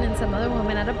Quinn and some other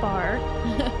woman at a bar.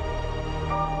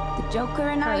 The Joker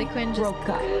and Harley I Quinn just broke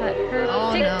up. cut her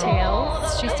Oh, no.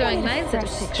 pigtails. She's throwing Wanted a knives at a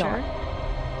fresh picture. start.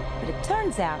 But it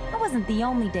turns out I wasn't the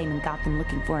only dame in Gotham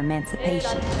looking for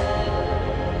emancipation.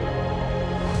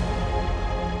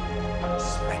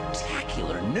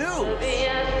 Spectacular news!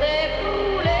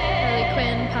 Harley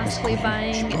Quinn possibly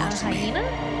buying a hyena?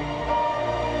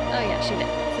 Oh yeah, she did.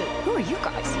 Who are you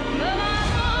guys?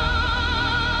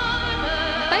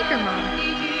 Biker mom.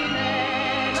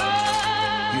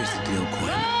 Here's the deal,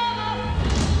 Quinn.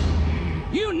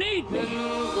 You need me!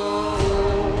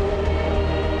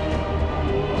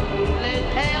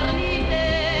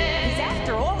 He's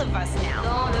after all of us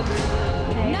now.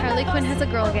 Okay, Harley Quinn has a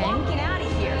girl gang. Get out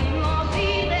of here.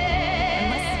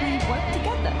 Unless we work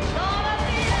together.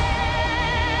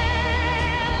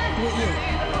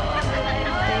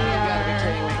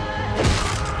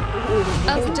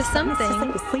 Up to This is something.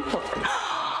 like a sleepover.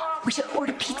 We should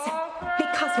order pizza. Big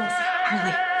Cosmos.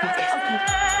 Harley, focus.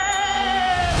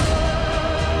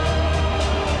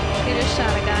 They just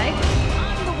shot a guy.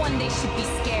 I'm the one they should be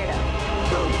scared of.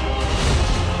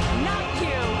 Not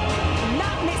you.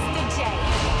 Not Mr. J.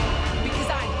 Because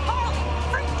I'm Harley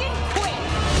freaking Quinn.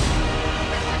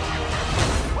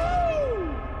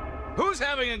 Who's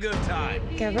having a good time?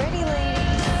 Get ready, ladies.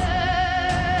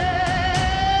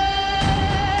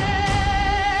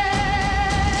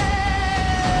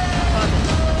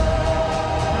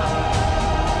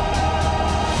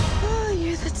 Oh,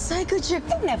 you're that psycho chick.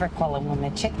 Don't never call a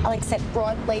woman a chick. I'll accept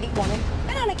broad, lady, woman,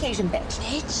 And on occasion, bitch.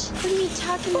 Bitch? What are you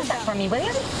talking about? That for me, will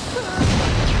you?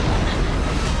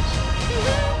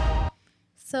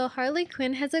 So Harley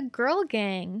Quinn has a girl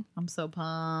gang. I'm so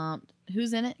pumped.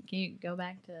 Who's in it? Can you go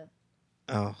back to?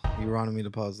 Oh, you wanted me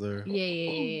to pause there.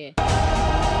 Yeah.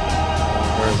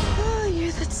 Where is it? Oh,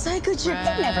 you're that psycho chick.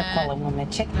 Right. They never call a woman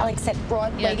a chick. I'll accept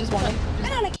broad Yeah, lady just woman. put-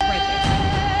 And on occasion. Right there.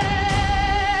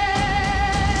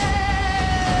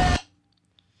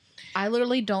 I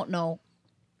literally don't know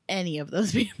any of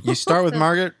those people. You start with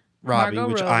Margot Robbie,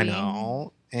 Margot which I Robbie.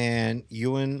 know, and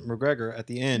Ewan McGregor at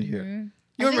the end here. Mhm.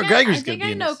 Ewan I think McGregor's I think gonna be I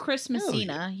in know this. Chris Hell yeah.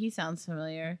 Messina. He sounds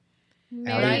familiar.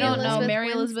 Mary But I don't know Elizabeth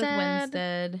Mary Elizabeth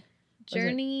Winstead.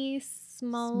 Journey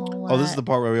Small. Oh, this is the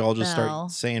part where we all just Bell.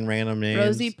 start saying random names.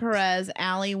 Rosie Perez,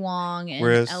 Ali Wong, and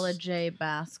Whereas, Ella J.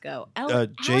 Basco.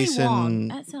 Jason- Ali Wong,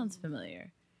 that sounds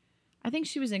familiar. I think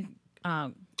she was in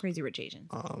Crazy Rich Asians.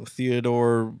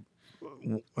 Theodore.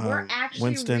 We're actually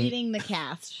Winston. reading the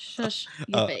cast. Shush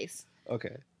your face.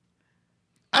 Okay.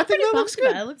 I'm I think pretty that looks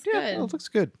pumped about good. it. It looks Yeah, good. it looks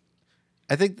good.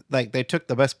 I think like they took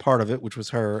the best part of it, which was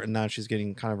her, and now she's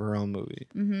getting kind of her own movie.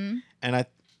 Mm-hmm. And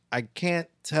I can't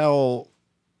tell,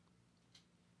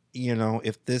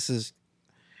 if this is.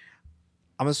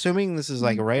 I'm assuming this is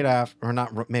like right after, or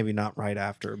not, maybe not right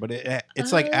after, but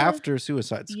it's like after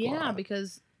Suicide Squad. Yeah,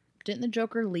 because didn't the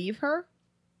Joker leave her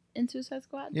in Suicide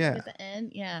Squad? Yeah. At the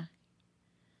end? Yeah.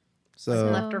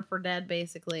 So Left her for dead,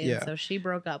 basically. Yeah. And so she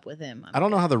broke up with him. I don't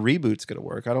know how the reboot's gonna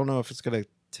work. I don't know if it's gonna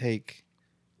take,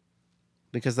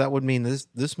 because that would mean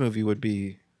this movie would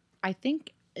be. I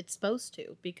think it's supposed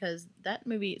to, because that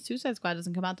movie, Suicide Squad,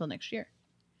 doesn't come out till next year.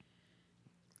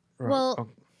 Well,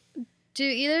 oh, do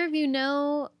either of you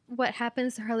know what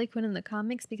happens to Harley Quinn in the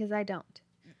comics? Because I don't.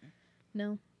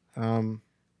 No.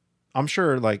 I'm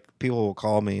sure like people will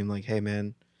call me and like, hey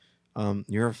man,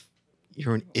 you're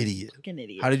an idiot. Fucking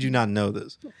idiot. How did you not know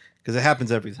this? Because it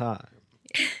happens every time.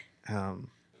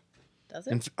 Does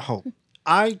it?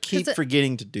 I keep 'Cause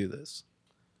forgetting to do this.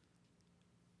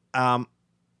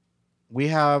 We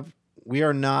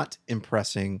are not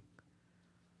impressing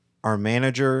our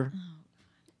manager.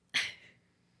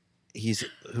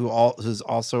 Who's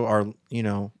also our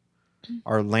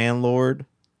our landlord,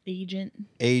 Agent.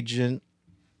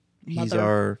 He's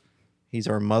our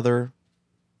mother.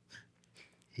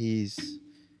 He's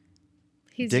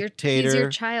He's Dictator. your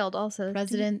child also.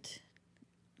 President.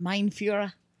 Mein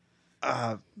Führer.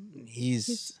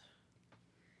 he's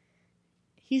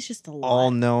He's just a lot.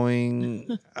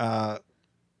 all-knowing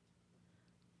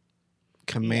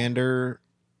commander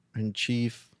in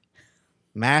chief,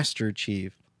 master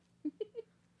chief.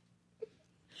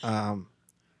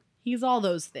 He's all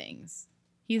those things.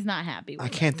 He's not happy with I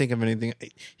can't think of anything.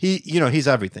 He's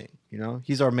everything.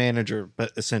 He's our manager,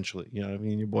 but essentially, I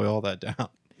mean, you boil all that down. it.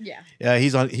 Yeah. Yeah,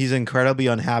 he's incredibly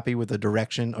unhappy with the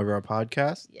direction of our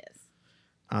podcast.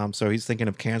 Yes. So he's thinking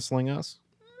of canceling us.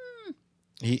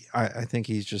 I think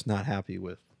he's just not happy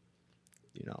with,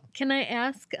 Can I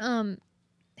ask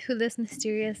who this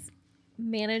mysterious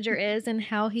manager is and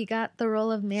how he got the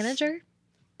role of manager?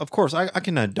 Of course, I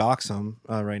can dox him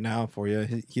right now for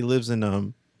you. He lives in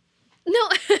No.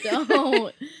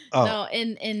 Don't. Oh. No,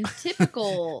 in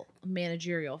typical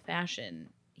managerial fashion,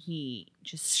 he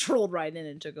just strolled right in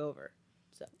and took over.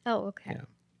 So Oh, okay.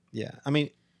 Yeah. I mean,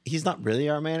 he's not really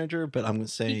our manager, but I'm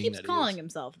saying he keeps that calling is.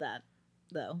 himself that,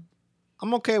 though.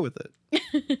 I'm okay with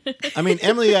it. I mean,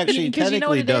 Emily actually 'Cause you know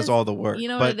what technically it does is? all the work. You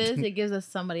know but, what it is? It gives us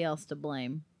somebody else to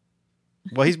blame.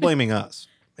 Well, he's blaming us,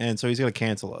 and so he's going to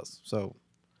cancel us. So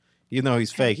even though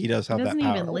he's fake, he does have that doesn't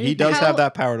even power. live He does here. have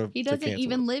that power to He to doesn't cancel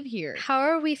even us. live here. How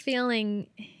are we feeling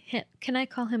him? Can I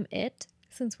call him it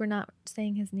since we're not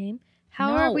saying his name?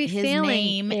 How are No, we his feeling?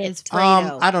 name it? is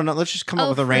Fredo. I don't know. Let's just come up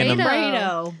with a random. Fredo.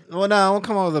 Fredo. Well, no, we'll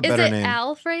come up with a Is better it name.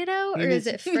 Alfredo or He is needs-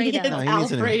 it Fredo? It's No, he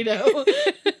needs an- Alfredo.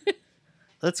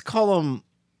 Let's call him.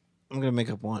 I'm gonna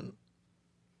make up one.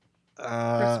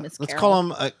 Christmas Let's Carol. call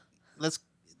him. Let's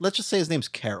just say his name's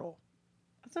Carol.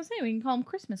 That's what I'm saying. We can call him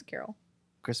Christmas Carol.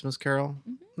 Christmas Carol.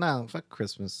 No, fuck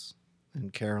Christmas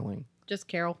and caroling. Just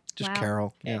Carol. Just Wow. Carol.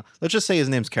 Okay. Yeah. Let's just say his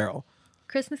name's Carol.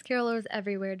 Christmas carolers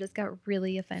everywhere just got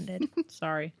really offended.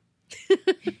 Sorry. Well,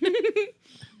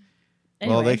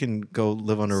 they Anyway, can go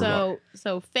live under a rock.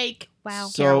 so fake. Wow.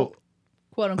 So Carol.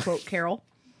 Quote unquote Carol.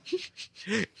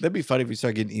 that'd be funny if we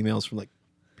start getting emails from like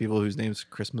people whose name's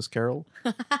Christmas Carol.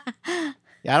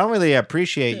 Yeah, I don't really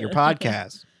appreciate your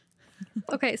podcast.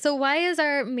 Okay, so why is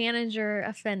our manager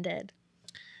offended?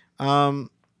 Well,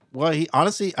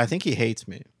 I think he hates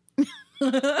me.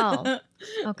 Oh,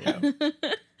 okay.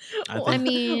 I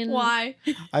mean, why?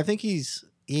 I think he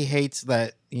hates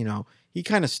that, he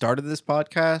kind of started this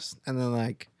podcast and then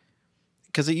like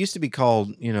because it used to be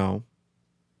called, well,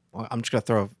 I'm just gonna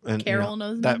throw Carol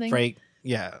knows that nothing? phrase.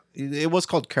 Yeah, it was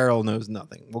called Carol Knows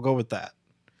Nothing. We'll go with that.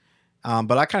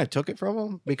 But I kind of took it from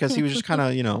him because he was just kind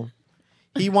of,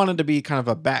 he wanted to be kind of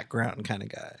a background kind of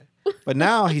guy. But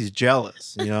now he's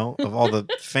jealous, of all the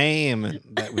fame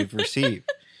that we've received.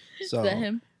 So Is that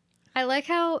him? I like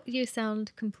how you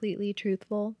sound completely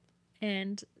truthful,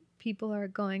 and people are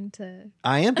going to.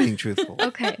 I am being truthful.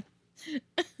 Okay.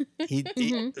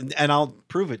 And I'll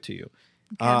prove it to you.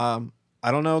 Okay. I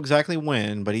don't know exactly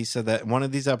when, but he said that in one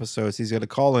of these episodes he's going to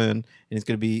call in and he's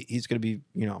going to be,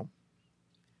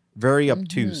 very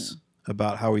obtuse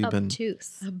about how he's been.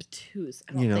 Obtuse. Obtuse.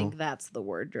 I don't think that's the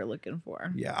word you're looking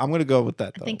for. Yeah, I'm going to go with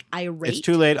that though. I think irate. It's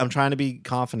too late. I'm trying to be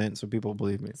confident so people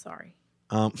believe me. Sorry.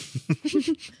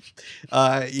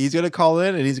 He's going to call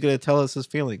in and he's going to tell us his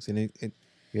feelings, and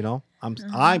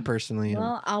I personally am.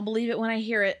 Well, I'll believe it when I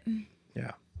hear it.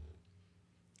 Yeah.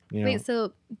 Wait,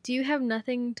 so do you have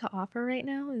nothing to offer right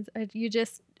now? You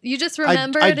just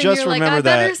remembered I and just you're like, remembered I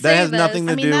better that. say That has this. nothing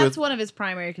to do that's with. one of his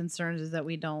primary concerns is that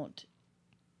we don't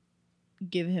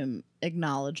give him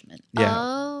acknowledgement. Yeah.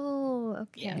 Oh,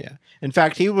 okay. Yeah. In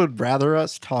fact, he would rather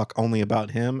us talk only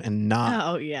about him and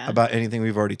not Oh yeah. about anything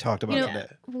we've already talked about today.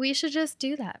 We should just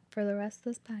do that for the rest of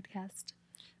this podcast.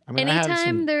 I mean, I had Anytime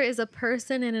some- there is a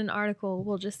person in an article,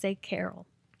 we'll just say Carol.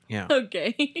 Yeah.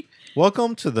 Okay.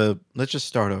 Welcome to the. Let's just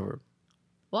start over.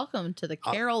 Welcome to the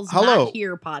Carol's hello. Not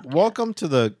Here podcast. Welcome to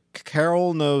the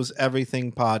Carol Knows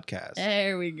Everything podcast.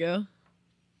 There we go.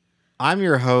 I'm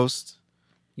your host.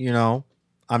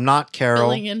 I'm not Carol.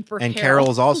 Filling in for and Carol.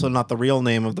 Carol is also not the real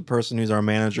name of the person who's our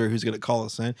manager who's going to call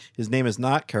us in. His name is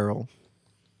not Carol.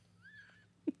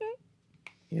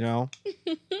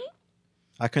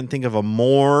 I couldn't think of a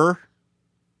more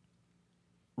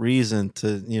reason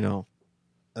to,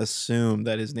 assume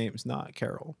that his name's not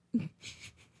Carol.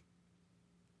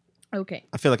 Okay.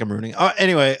 I feel like I'm ruining.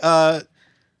 Anyway,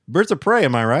 Birds of Prey,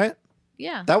 am I right?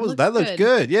 Yeah. That looks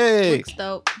good. Yay. Looks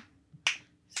dope.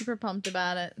 Super pumped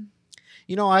about it.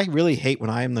 I really hate when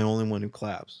I am the only one who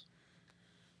claps.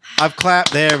 I've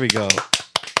clapped. There we go.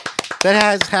 That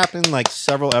has happened like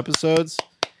several episodes.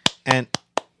 And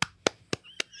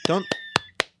don't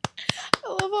I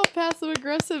love how passive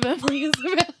aggressive Emily is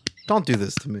about. don't do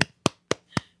this to me.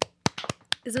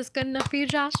 Is this good enough for you,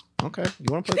 Josh? Okay. You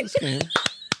want to play this game?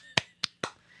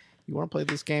 You want to play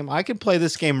this game? I can play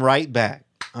this game right back.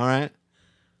 All right.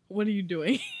 What are you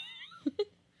doing?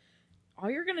 All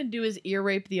you're gonna do is ear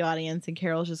rape the audience, and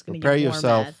Carol's just gonna Prepare get more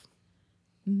yourself. mad.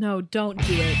 No, don't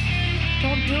do it.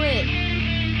 Don't do it.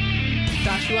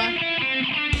 Joshua.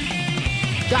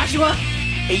 Joshua.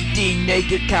 18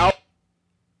 naked cow.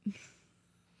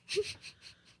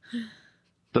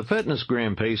 The Fitness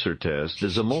Gram Pacer test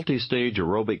is a multi-stage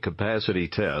aerobic capacity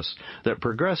test that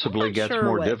progressively I'm not gets sure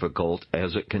more what difficult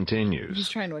as it continues. He's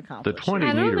trying to The accomplish.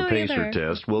 20-meter pacer either.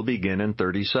 test will begin in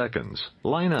 30 seconds.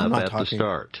 Line up not at the talking.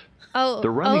 start. Oh, The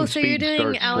running so you're speed doing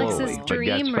starts Alex's slowly, but gets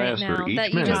dream right faster now each that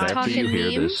you minute just after talk you in hear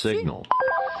memes. this signal.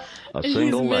 A He's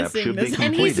single lap missing should be this.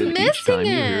 And he's completed each time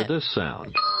missing you hear it. this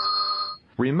sound.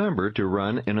 Remember to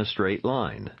run in a straight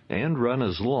line and run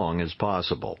as long as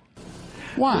possible.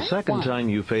 The second time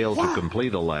you fail to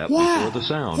complete a lap before the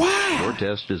sound, your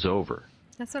test is over.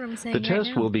 That's what I'm saying. The right test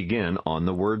now. will begin on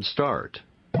the word start.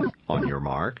 On your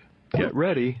mark, get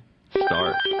ready,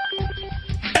 start.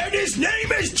 And his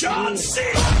name is John C.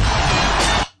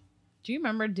 Do you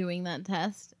remember doing that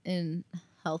test in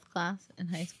health class in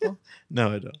high school No,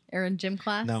 I don't. or in gym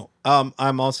class? No.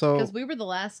 I'm also. Because we were the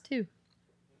last two.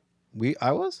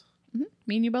 I was.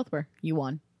 Me and you both were. You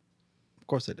won. Of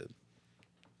course I did.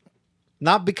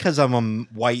 Not because I'm a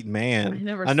white man. I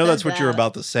never know said that's what you're that.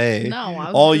 about to say. No, I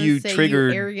was all gonna you say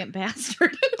triggered. You arrogant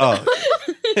bastard. Oh,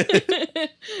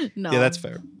 No. yeah, that's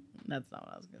fair. That's not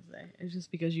what I was gonna say. It's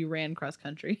just because you ran cross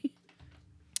country.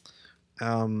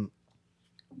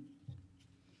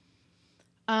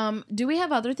 Do we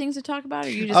have other things to talk about, or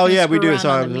are you just? Oh gonna yeah, we screw do. around So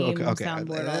on the okay, meme okay.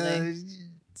 soundboard all day?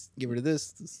 Get rid of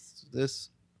this.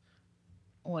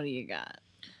 What do you got?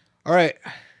 All right.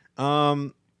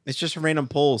 It's just a random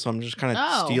poll, so I'm just kind of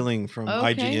Oh, stealing from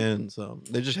okay. IGN. So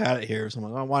they just had it here, so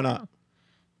I'm like, oh, why not?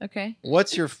 Okay.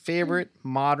 What's your favorite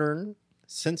modern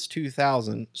since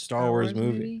 2000 Star Wars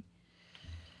movie?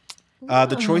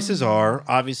 The choices are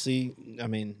obviously. I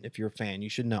mean, if you're a fan, you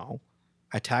should know: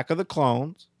 Attack of the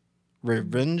Clones,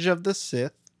 Revenge of the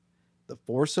Sith, The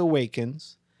Force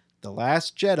Awakens, The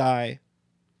Last Jedi,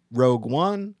 Rogue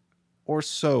One, or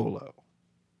Solo.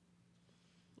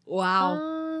 Wow.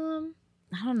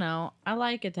 I don't know. I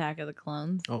like Attack of the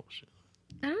Clones. Oh shit!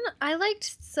 I don't know. I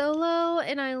liked Solo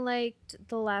and I liked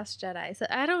The Last Jedi. So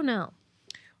I don't know.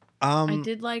 I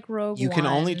did like Rogue One. You can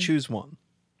only choose one.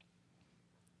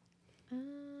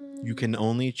 Um, You can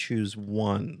only choose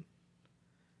one.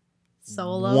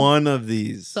 Solo. One of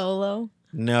these. Solo.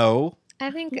 No. I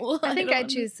think Well, I I'd don't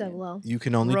choose Solo. You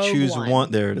can only Rogue choose One.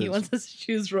 one. There it is. He wants us to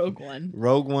choose Rogue One.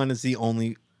 Rogue One is the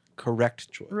only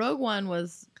correct choice. Rogue One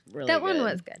was really That good. one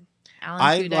was good. Alan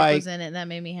I Tudyk like- was in it. And that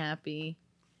made me happy.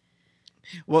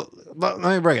 Well, let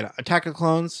me break it up. Attack of the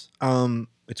Clones,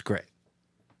 it's great.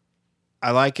 I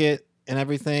like it and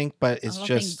everything, but it's I don't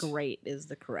just think great is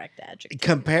the correct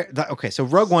adjective. Okay, so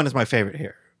Rogue One is my favorite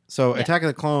here. So Yeah. Attack of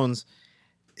the Clones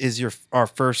is our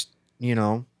first,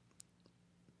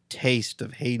 taste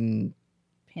of Hayden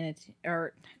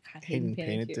Hayden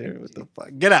Panettiere. What the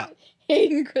fuck? Get out.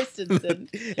 Hayden Christensen.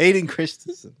 Hayden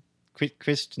Christensen.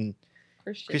 Christian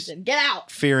Get out.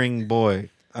 fearing boy.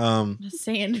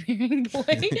 Sand-bearing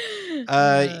boy.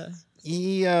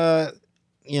 He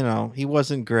he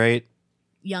wasn't great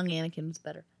Young Anakin was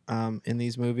better. in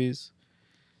these movies.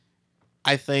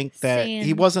 I think that he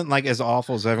Sand. wasn't like as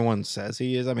awful as everyone says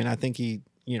he is. I mean, I think he,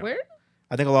 Where?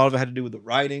 I think a lot of it had to do with the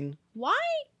writing. Why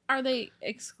are they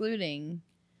excluding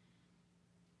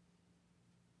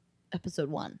episode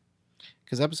 1?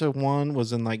 Because episode 1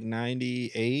 was in like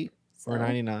 98 or So?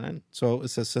 99. So it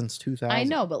says since 2000. I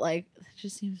know, but like, it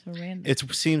just seems so random. It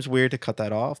seems weird to cut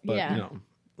that off, but Yeah.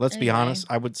 let's be Anyway. honest.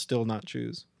 I would still not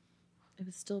choose. It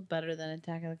was still better than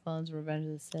Attack of the Clones, Revenge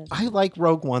of the Sith. I like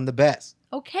Rogue One the best.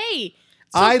 Okay.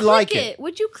 I click like it.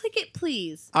 Would you click it,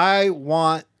 please? I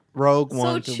want Rogue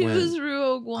One So to choose win.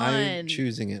 Rogue One. I'm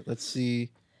choosing it. Let's see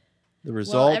the Well,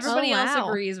 results. everybody Oh, else wow.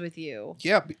 agrees with you.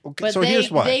 Yeah. Okay. But So here's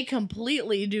why. they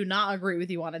completely do not agree with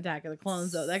you on Attack of the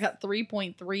Clones, though. That got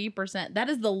 3.3%. That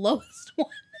is the lowest one.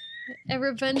 And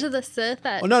Revenge of the Sith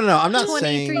at Oh, no. I'm not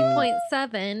saying.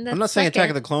 23.7. I'm not saying Attack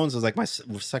of the Clones is like my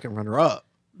second runner-up.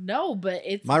 No, but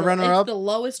it's My the, runner-up- it's the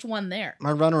lowest one there.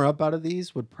 My runner-up out of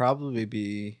these would probably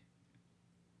be.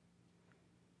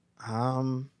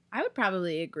 I would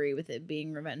probably agree with it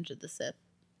being Revenge of the Sith.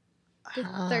 The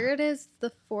third is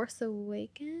The Force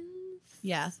Awakens.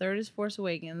 Yeah, third is Force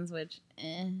Awakens, which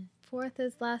Fourth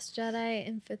is Last Jedi,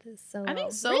 and fifth is Solo. I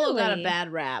think Solo got a Really?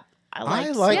 bad rap. I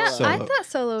liked like Yeah, Solo. I thought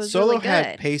Solo was Solo really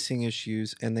had good. pacing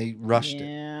issues and they rushed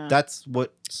Yeah. it. That's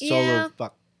what Solo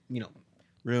Yeah.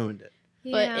 ruined it.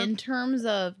 But Yeah. in terms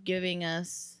of giving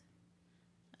us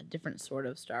a different sort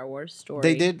of Star Wars story,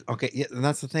 They did okay, yeah, and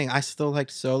that's the thing. I still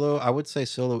liked Solo. I would say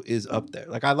Solo is up there.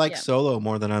 Like I like Yeah. Solo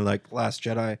more than I like Last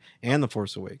Jedi and The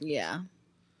Force Awakens. Yeah.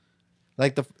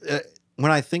 Like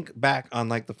when I think back on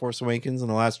like The Force Awakens and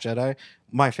The Last Jedi,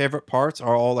 my favorite parts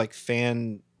are all like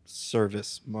fan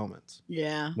service moments.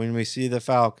 Yeah. When we see the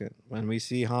Falcon, when we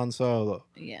see Han Solo,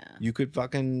 Yeah. you could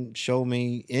fucking show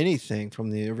me anything from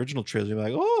the original trilogy.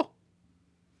 Like, oh,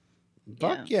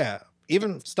 fuck yeah.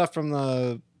 Even stuff from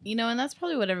the. You know, and that's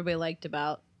probably what everybody liked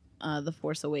about The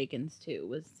Force Awakens too,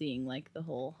 was seeing like the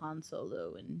whole Han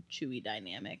Solo and Chewie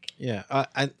dynamic. Yeah,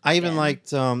 I even Again.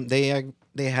 liked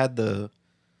they had the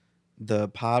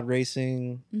pod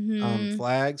racing Mhm.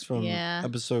 flags from Yeah.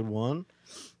 episode 1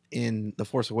 in The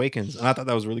Force Awakens, and I thought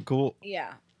that was really cool.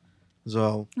 Yeah.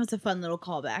 So, That's a fun little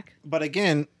callback. but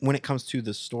again, when it comes to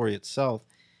the story itself,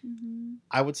 Mm-hmm.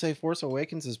 I would say Force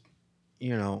Awakens is, I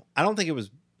don't think it was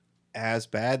as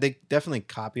bad. They definitely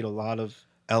copied a lot of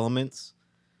elements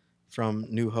from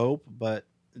New Hope, but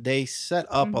they set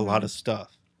up a lot Mhm. of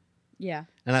stuff. Yeah.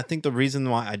 And I think the reason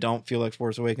why I don't feel like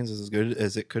Force Awakens is as good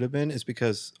as it could have been is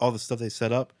because all the stuff they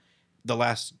set up, The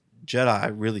Last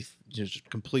Jedi really just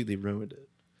completely ruined it.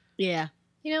 Yeah.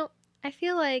 I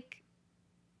feel like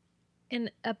in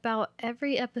about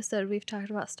every episode we've talked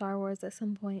about Star Wars at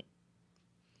some point.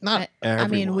 Not I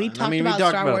mean, we everyone. talked we about talked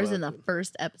Star about Wars it. in the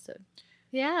first episode.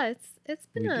 Yeah, it's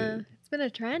been We a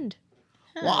did. trend.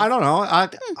 Well, I don't know.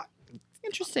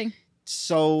 Interesting.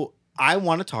 So I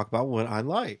want to talk about what I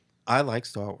like. I like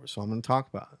Star Wars, so I'm going to talk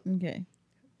about it. Okay.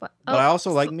 But I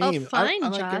also like memes. Fine, I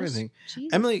like Josh. everything. Jesus.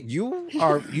 Emily,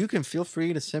 you can feel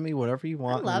free to send me whatever you I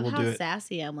want, love and we'll how do it.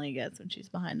 sassy Emily gets when she's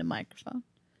behind a microphone.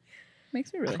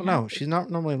 Makes me really I don't know. happy. She's not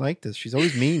normally like this. She's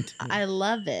always mean to me. I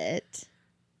love it.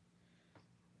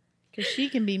 Because she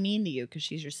can be mean to you because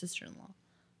she's your sister-in-law.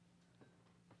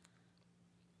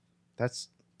 That's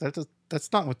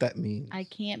not what that means. I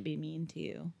can't be mean to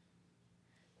you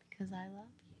because I love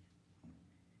you.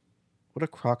 What a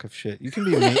crock of shit. You can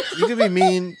be mean. You can be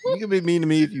mean. You can be mean to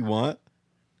me if you want.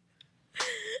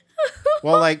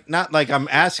 Well, like not like I'm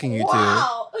asking you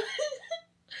Wow.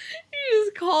 You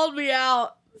just called me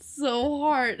out so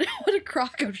hard. What a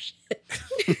crock of shit.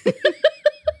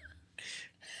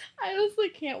 I honestly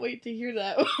can't wait to hear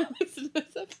that when I listen to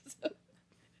this episode.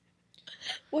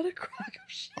 What a crock of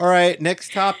shit. All right,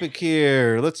 next topic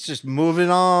here. Let's just move it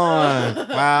on.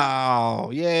 Wow.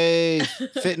 Yay.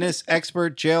 Fitness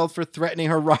expert jailed for threatening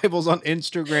her rivals on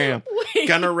Instagram. Wait,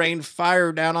 Gonna rain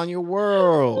fire down on your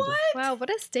world. what? Wow, what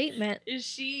a statement. Is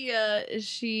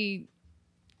she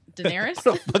Daenerys?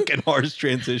 What a fucking harsh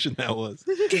transition that was.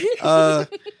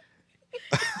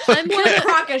 I'm gonna,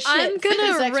 crock of shit. I'm Fitness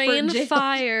gonna expert rain jailed.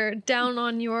 fire down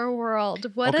on your world.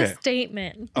 What Okay. a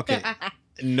statement. Okay.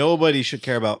 Nobody should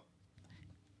care about.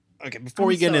 Okay, before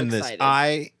we I'm get so into this, excited.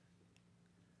 I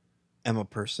am a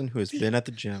person who has been at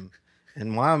the gym.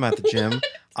 And while I'm at the gym,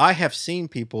 I have seen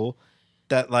people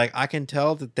that, like, I can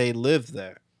tell that they live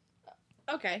there.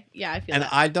 Okay. Yeah, I feel And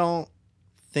that. I don't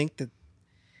think that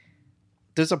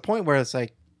there's a point where it's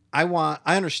like, I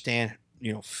understand,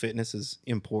 fitness is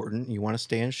important. You want to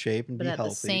stay in shape and but be at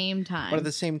healthy. the same time, But at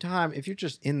the same time, if you're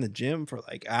just in the gym for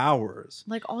like hours,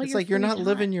 like all it's your like you're free not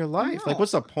living time. your life. Like, No.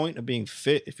 what's the point of being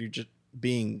fit if you're just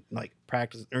being like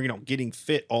practicing or getting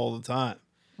fit all the time?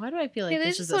 Why do I feel like Hey, they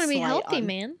this just is want a to be slight healthy, on-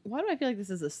 man. Why do I feel like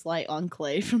this is a slight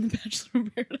enclave from the Bachelor in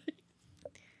Paradise?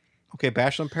 Okay,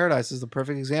 Bachelor in Paradise is the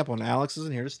perfect example, and Alex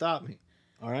isn't here to stop me.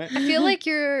 All right. I feel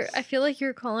like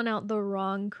you're calling out the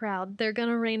wrong crowd. They're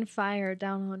gonna rain fire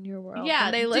down on your world. Yeah,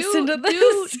 when they do- listen to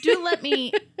this. Do let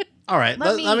me All right.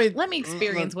 let me me let me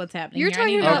experience what's happening. You're here. I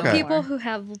talking need to know about Okay. people more. who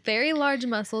have very large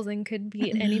muscles and could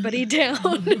beat anybody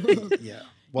down. Yeah.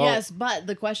 Well, yes, but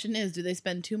the question is, do they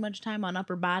spend too much time on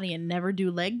upper body and never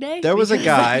do leg day? there was a Because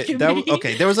guy. that can be-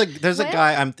 Okay. There's a What?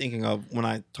 guy I'm thinking of when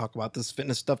I talk about this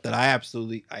fitness stuff that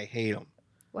I hate him,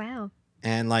 Wow,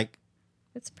 and like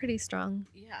that's pretty strong.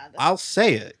 Yeah, that's- I'll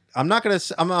say it. I'm not gonna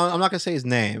say his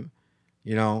name.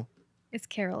 It's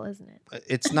Carol, isn't it?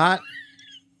 It's not.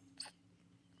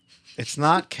 It's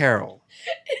not Carol.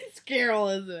 it's Carol,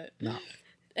 isn't it? No.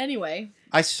 Anyway,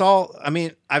 I've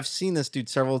seen this dude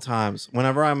several times.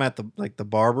 Whenever I'm at the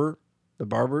barbers,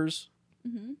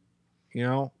 mm-hmm.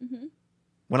 Mm-hmm.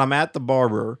 when I'm at the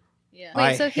barber, Yeah. Wait,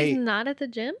 I so hate- he's not at the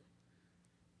gym?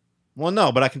 well,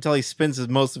 no, but I can tell he spends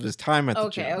most of his time at the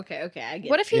Okay, gym. okay. I get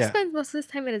What it. if he Yeah. spends most of his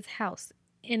time at his house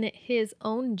in his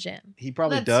own gym? He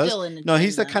probably That's does. still in the No, gym,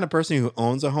 he's the then. kind of person who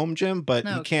owns a home gym, but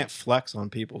he Okay. can't flex on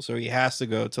people, so he has to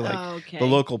go to okay. the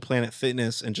local Planet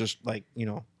Fitness and just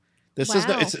this is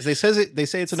Wow. they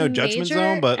say it's a no Some judgment major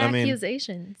zone, but I mean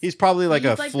accusations. he's probably like He's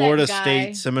a like that Florida guy-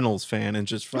 State Seminoles fan and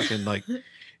just fucking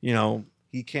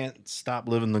he can't stop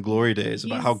living the glory days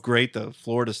about how He's- great the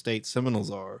Florida State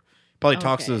Seminoles are. Probably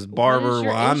talks to Okay. his What barber is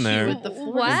your while I'm issue there. With the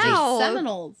Florida Wow. State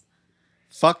Seminoles.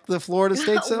 Fuck the Florida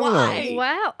State Seminoles. Why?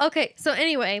 Wow. Okay, so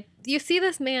anyway, you see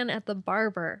this man at the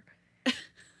barber.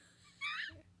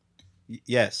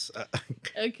 Yes.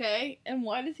 Okay, and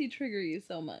why does he trigger you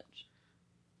so much?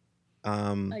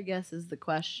 I guess is the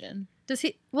question. Does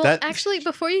he? Well, That- actually,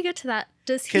 before you get to that,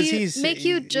 does 'Cause he he's- make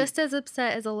you he- just as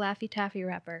upset as a Laffy Taffy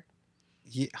rapper?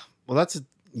 Yeah, well,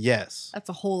 yes. That's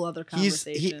a whole other He's-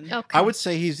 conversation. Okay. I would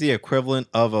say he's the equivalent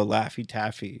of a Laffy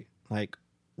Taffy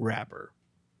rapper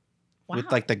with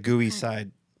Wow. like the gooey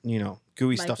side,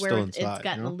 gooey Like stuff where still it's inside.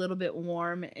 gotten a little bit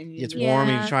warm and you It's just- warm.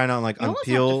 Yeah. You're trying to like You almost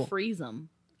have to unpeel. freeze them.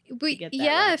 Yeah, get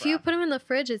that if you wrap put him in the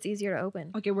fridge, it's easier to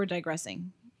open. Okay, we're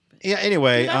digressing. Yeah.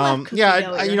 Anyway, Dude, I left yeah, cookie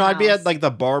dough at your I'd be at house. like the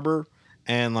barber,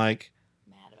 and like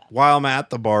while I'm at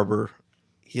the barber,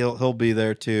 he'll be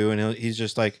there too, and he's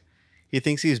just like he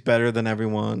thinks he's better than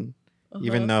everyone,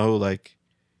 even though like,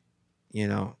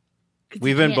 'Cause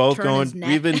we've he been can't both turn going his neck.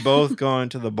 we've been both going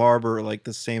to the barber like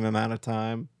the same amount of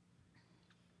time.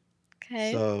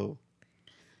 Okay. So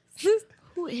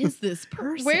Who is this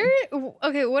person? Where?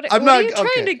 Okay, what I'm are not- you trying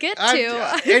okay. to get to? I'm-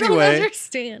 I don't anyway.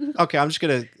 understand. okay,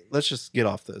 let's just get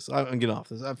off this. I'm getting off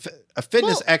this. A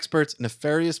fitness Well- expert's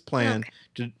nefarious plan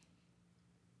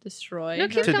destroy No, her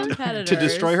keep going. competitors. to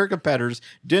destroy her competitors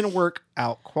didn't work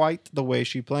out quite the way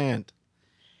she planned.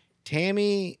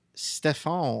 Tammy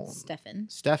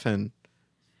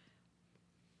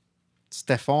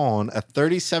Stefan, a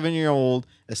 37-year-old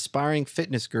aspiring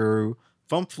fitness guru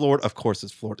from Florida. Of course,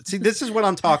 it's Florida. See, this is what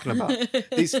I'm talking about.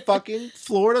 These fucking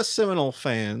Florida Seminole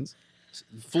fans,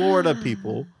 Florida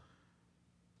people.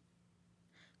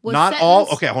 Was Not all.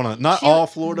 sentenced- Okay, hold on. Not she- all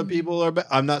Florida people are.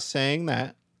 I'm not saying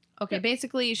that. Okay,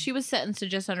 basically, she was sentenced to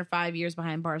just under 5 years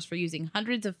behind bars for using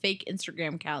hundreds of fake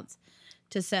Instagram accounts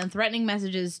to send threatening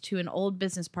messages to an old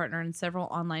business partner and several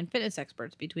online fitness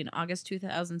experts between August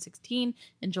 2016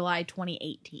 and July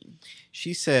 2018.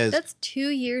 She says. That's 2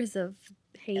 years of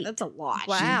hate. Yeah, that's a lot.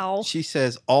 Wow. She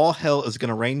says all hell is going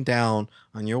to rain down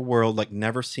on your world like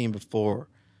never seen before.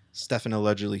 Stefan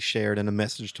allegedly shared in a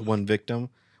message to one victim,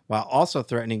 while also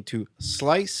threatening to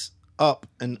slice up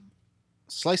and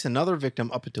slice another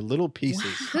victim up into little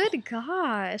pieces. Good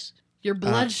gosh. Your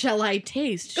blood shall I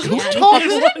taste. Who She talks,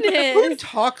 goodness. who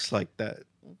talks like that?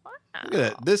 Look at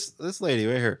that. This lady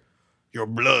right here. Your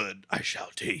blood I shall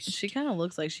taste. She kind of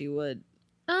looks like she would.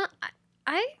 I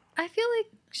feel like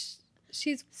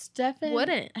she's Stefan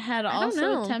wouldn't. had I don't also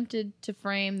know. attempted to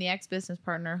frame the ex-business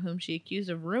partner whom she accused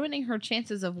of ruining her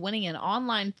chances of winning an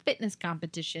online fitness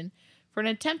competition for an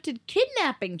attempted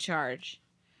kidnapping charge.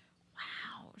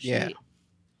 Wow. Yeah.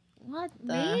 What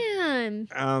the?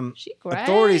 man. She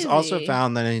Authorities also crazy.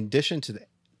 found that in addition to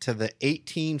the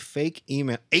 18 fake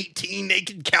email, 18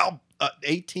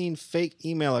 fake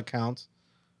email accounts.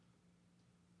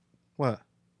 What?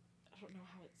 I don't know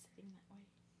how it's sitting that way.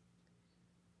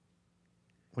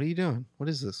 What are you doing? What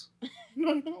is this? I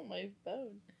don't know, my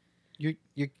phone. You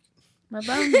My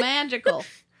phone's magical.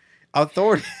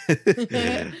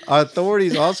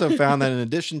 Authorities also found that in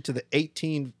addition to the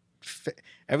 18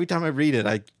 every time I read it,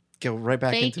 I go right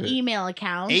back Fake into it. email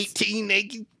accounts. 18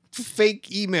 naked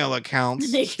fake email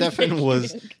accounts Naked Stefan fake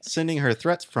was email. sending her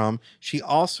threats from. She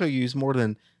also used more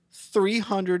than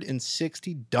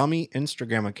 360 dummy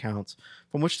Instagram accounts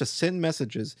from which to send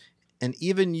messages and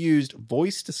even used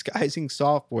voice disguising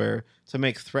software to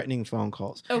make threatening phone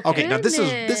calls. Okay, now this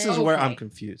is where I'm Okay.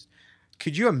 confused.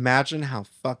 Could you imagine how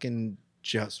fucking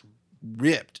just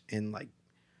ripped and like,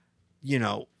 you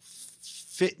know,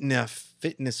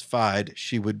 fitness-fied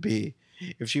she would be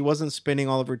if she wasn't spending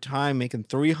all of her time making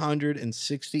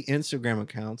 360 Instagram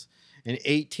accounts and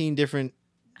 18 different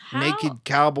naked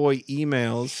cowboy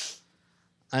emails?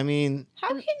 I mean, How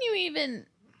can you even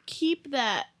keep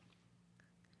that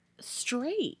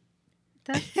straight?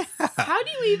 That's How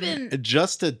do you even?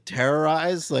 just to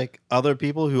terrorize like other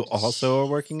people who also are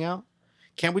working out?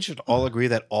 Can't we just all agree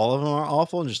that all of them are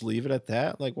awful and just leave it at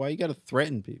that? Like, why you got to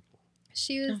threaten people?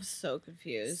 she I'm was so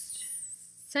confused.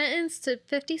 sentenced to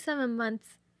 57 months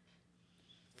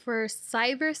for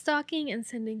cyber stalking and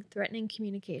sending threatening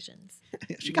communications.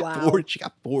 She got Wow.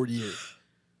 4 years.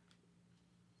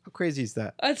 How crazy is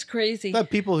that? That's crazy. That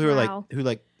people who Wow. are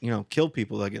like, kill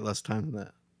people that get less time than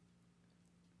that.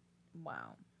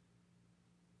 Wow.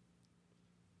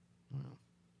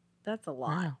 That's a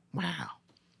lot. Wow.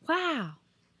 Wow.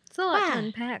 It's a lot to Wow.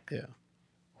 unpack. Yeah.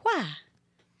 Wow.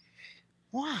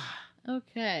 Wow.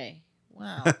 Okay.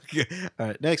 Wow. Okay. All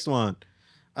right, next one.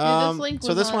 this link So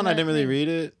was this on one I that didn't really thing. read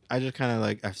it. I just kind of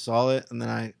like I saw it and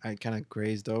then I kind of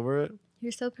grazed over it.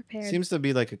 You're so prepared. Seems to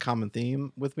be like a common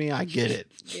theme with me. I get it.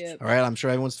 Yep. All right, I'm sure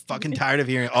everyone's fucking tired of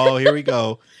hearing. Oh, here we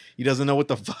go. He doesn't know what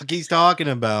the fuck he's talking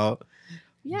about.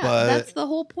 Yeah, But- that's the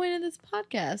whole point of this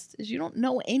podcast. Is you don't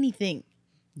know anything.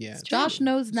 Yeah, Josh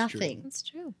knows It's true. nothing. That's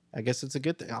true. I guess it's a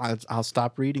good thing. I'll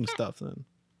stop reading stuff then.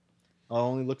 I'll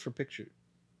only look for pictures.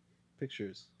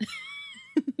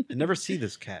 I never see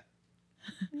this cat.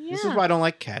 Yeah. This is why I don't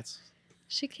like cats.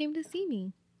 She came to see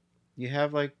me. You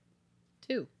have like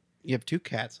Too. you have two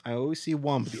cats. I always see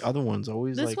one, but the other one's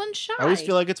always This like one's shy. I always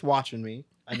feel like it's watching me.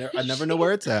 I never know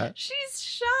where it's at. She's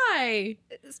shy.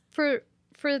 For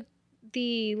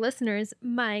the listeners,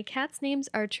 my cats' names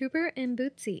are Trooper and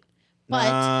Bootsy.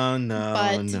 But- no.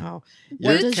 What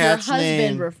Your does your cat's husband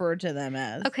name- refer to them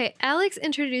as? Okay, Alex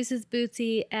introduces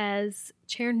Bootsy as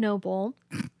Chernobyl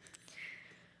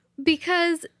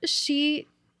because she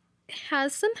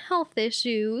has some health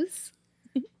issues.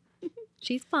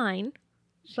 She's fine,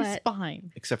 She's but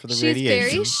fine. Except for the she's radiation.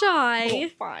 very shy. Oh,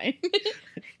 fine.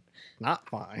 Not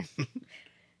fine.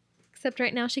 Except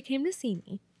right now she came to see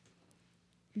me.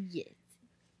 yes.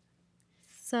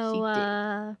 So, She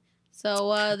did.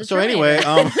 The So anyway,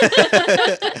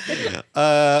 Terminator.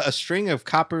 a string of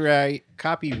copyright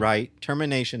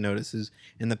termination notices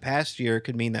in the past year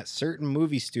could mean that certain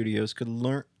movie studios could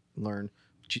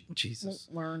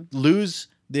lose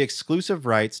the exclusive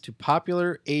rights to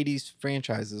popular 80s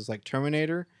franchises like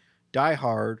Terminator, Die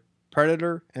Hard,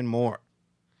 Predator, and more.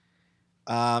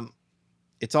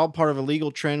 It's all part of a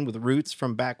legal trend with roots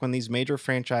from back when these major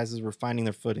franchises were finding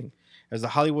their footing. As the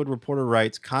Hollywood Reporter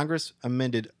writes, Congress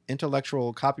amended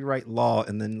intellectual copyright law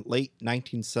in the late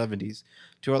 1970s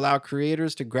to allow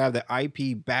creators to grab the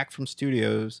IP back from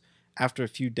studios after a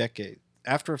few decades.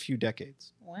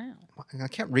 Wow. I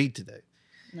can't read today.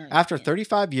 No, you After can't.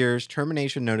 35 years,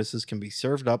 termination notices can be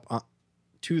served up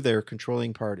to their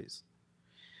controlling parties.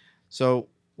 So,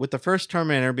 with the first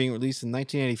Terminator being released in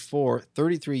 1984,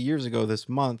 33 years ago this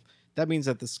month, that means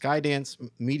that the Skydance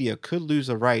Media could lose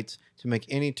the rights to make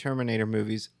any Terminator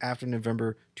movies after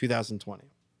November 2020.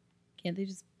 Can't they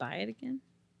just buy it again?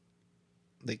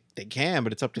 They can,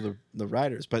 but it's up to the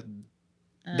writers. But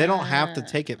they don't have to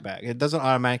take it back. It doesn't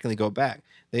automatically go back.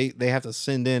 They have to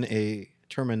send in a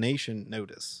termination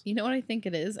notice. You know what I think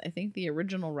it is? I think the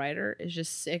original writer is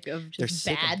just sick of They're just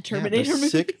sick of- bad yeah, Terminator they're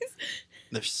movies. sick.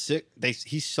 They're sick.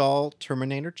 He saw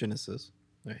Terminator Genesis.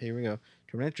 Right, here we go.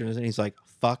 Terminator Genesis, and he's like,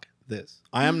 "Fuck this!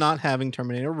 I am not having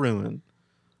Terminator ruined."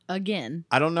 Again.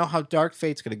 I don't know how Dark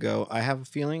Fate's gonna go. I have a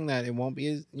feeling that it won't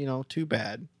be, too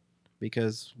bad,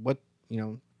 because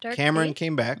Dark Cameron Fate?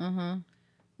 came back. Uh-huh.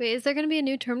 Wait, is there going to be a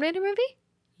new Terminator movie?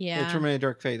 Yeah. Terminator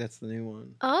Dark Fate. That's the new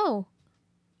one. Oh,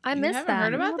 I You missed haven't that.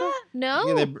 heard about that?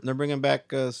 No. Yeah, they're bringing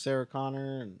back Sarah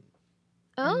Connor and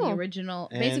The Oh, original.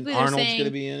 and Basically, Arnold's they're saying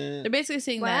gonna be in it. they're basically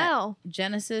saying wow. that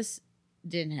Genesis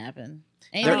didn't happen.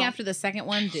 Anything Oh. after the second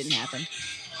one didn't happen.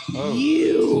 Oh,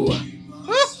 You.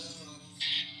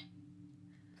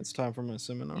 it's time for my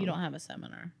seminar. You don't have a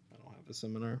seminar. I don't have a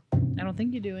seminar. I don't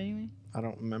think you do anyway. I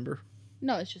don't remember.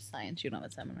 No, it's just science. You don't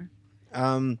have a seminar.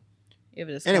 Um. You have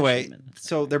a discussion. Anyway,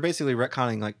 so they're basically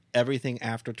retconning like everything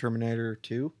after Terminator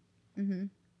 2.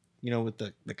 Mm-hmm. With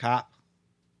the cop.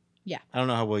 Yeah. I don't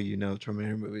know how well you know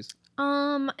Terminator movies.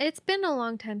 It's been a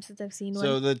long time since I've seen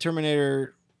So one. the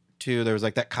Terminator 2, there was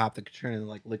like that cop that could turn into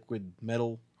like liquid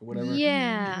metal or whatever.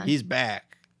 Yeah. He's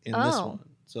back in this Oh. one.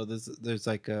 So there's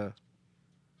like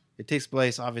it takes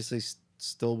place obviously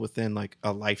still within like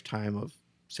a lifetime of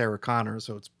Sarah Connor.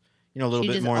 So it's a little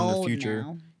bit more in the future.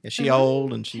 Now. Yeah, she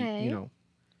old and she Okay.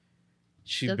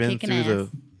 she's Still been kicking through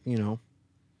ass.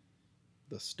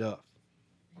 the stuff.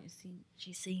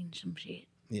 She's seen some shit.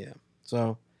 Yeah.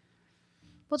 So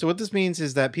Well- so what this means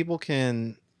is that people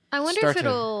can I wonder start if to-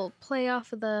 it'll play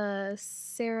off of the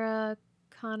Sarah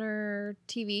Connor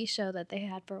TV show that they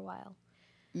had for a while.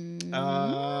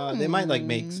 they might like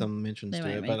make some mentions They to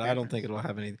might it, make but I don't think it'll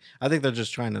have any. I think they're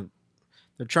just trying to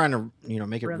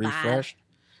make it Revive. refreshed.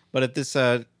 But at this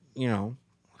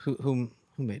who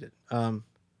made it?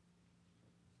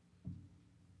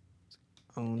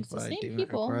 Owned It's the by same David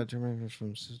people. acquired Terminator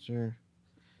from sister.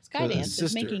 Skydance the is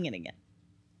sister. making it again.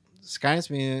 Skydance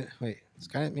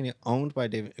Media owned by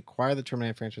David acquired the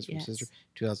Terminator franchise from Yes. sister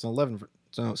 2011.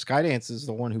 So Skydance is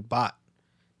the one who bought.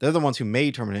 They're the ones who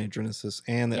made Terminator Genesis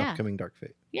and the Yeah. upcoming Dark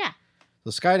Fate. Yeah. So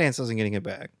Skydance isn't getting it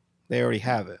back. They already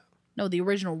have it. No, the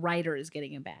original writer is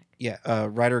getting it back. Yeah,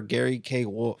 writer Gary K.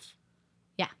 Wolf.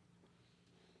 Yeah.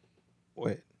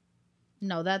 Wait,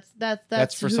 No, that's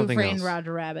for Who something Framed else.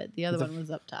 Roger Rabbit. The other The one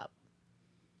was up top.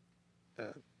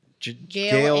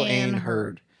 Gail Ann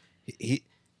Hurd.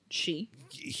 She.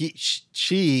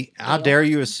 She. How Gail. dare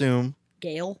you assume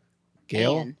Gail.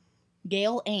 Gail? Ann.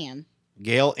 Gail Ann.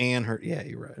 Gail Ann Hurd? Yeah,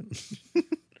 you're right.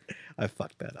 I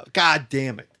fucked that up. God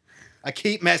damn it! I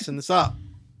keep messing this up.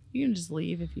 You can just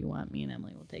leave if you want. Me and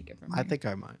Emily will take it from I here. think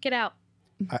I might. Get out.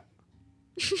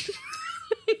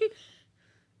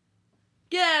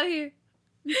 Get out of here.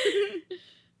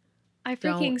 I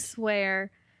freaking Don't.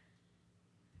 swear.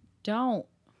 Don't.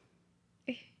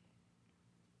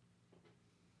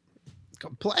 Go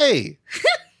play.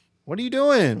 What are you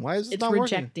doing? Why is this It's not working?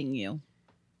 rejecting you.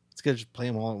 It's gonna just play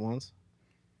them all at once.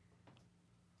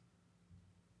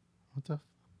 What the?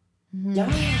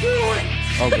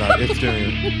 Oh god, it's doing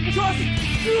it. Just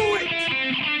do it!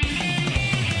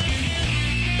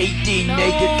 18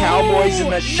 naked cowboys in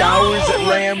the showers at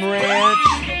Ram Ranch.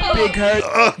 Big hurt.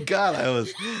 Oh god, I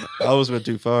almost went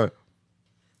too far.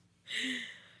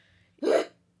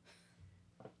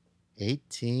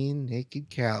 18 naked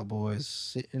cowboys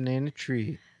sitting in a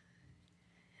tree.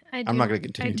 I'm not gonna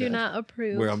continue I do that. not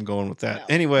approve. Where I'm going with that.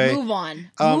 No. Anyway, Move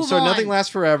on. so Move Nothing on.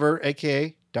 Lasts Forever,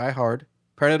 aka Die Hard,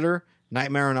 Predator,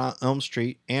 Nightmare on Elm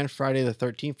Street, and Friday the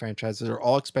 13th franchises are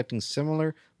all expecting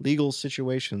similar legal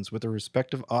situations with their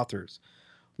respective authors,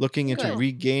 looking into Good.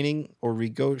 regaining or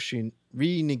renegotiating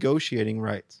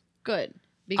rights. Good.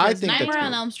 Because think that's Nightmare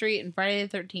on good. Elm Street and Friday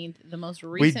the 13th, the most We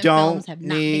recent don't films have not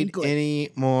been need good. any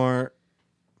more.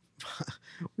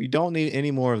 We don't need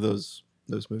any more of those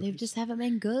movies. They just haven't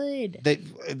been good.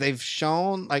 They've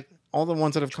shown like all the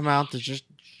ones that have come out. They're just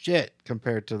shit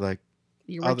compared to like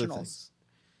The other originals. things.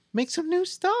 Make some new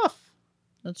stuff.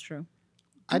 That's true.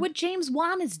 I- Do what James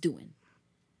Wan is doing.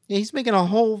 Yeah, he's making a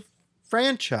whole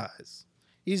franchise.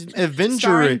 He's Starring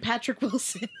avengering. Patrick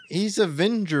Wilson. He's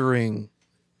avenging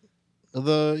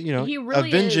the He really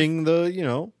avenging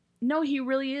the No, he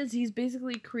really is. He's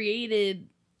basically created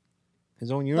his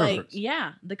own universe.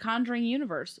 like the Conjuring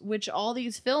universe, which all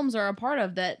these films are a part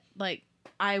of that like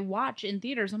I watch in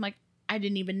theaters. I'm like, I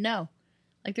didn't even know.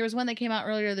 Like there was one that came out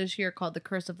earlier this year called The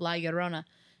Curse of La Llorona.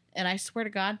 And I swear to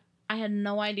God, I had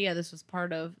no idea this was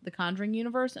part of the Conjuring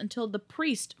universe until the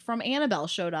priest from Annabelle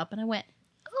showed up and I went,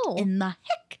 Oh, in the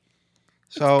heck?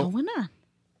 So What's going on?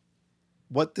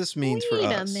 what this means wait for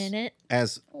a us minute.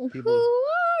 as Who people,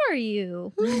 are are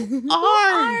you? Who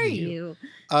are you?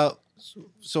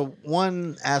 So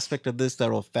one aspect of this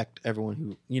that will affect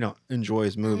everyone who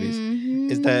enjoys movies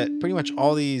is that pretty much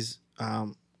all these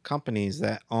companies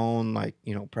that own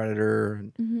Predator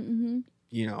and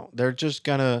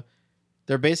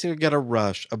they're basically gonna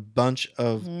rush a bunch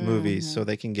of movies so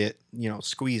they can get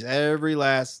squeeze every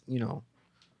last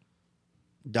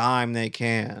dime they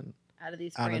can out of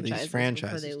these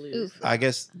franchises. Before they lose. I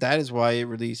guess that is why it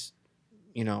released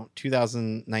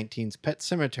 2019's Pet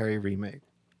Sematary remake.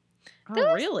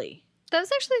 Oh, really? That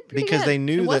was actually pretty Because good. they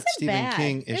knew It that wasn't Stephen bad.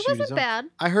 King It issues. wasn't bad.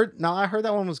 I heard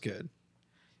that one was good,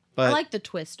 but I like the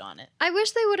twist on it. I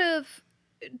wish they would have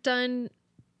done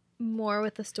more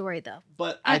with the story, though.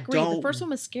 But I I agree. don't. The first one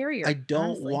was scarier. I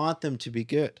don't honestly. want them to be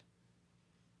good.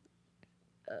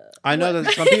 I know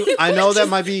that some people. I know that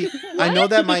might be. I know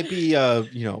that might be.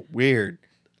 Weird.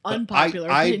 but Unpopular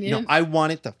I opinion. I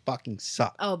want it to fucking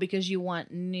suck. Oh, because you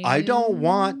want new. I don't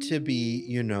want to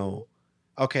be.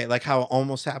 Okay, like how it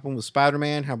almost happened with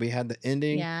Spider-Man. How we had the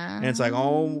ending. Yeah. And it's like,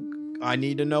 oh, I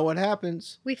need to know what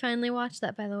happens. We finally watched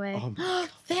that, by the way. Oh, my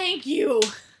Thank you.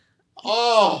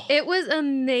 oh. It was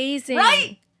amazing.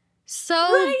 Right?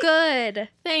 So good.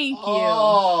 Thank you.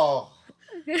 Oh.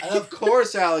 And of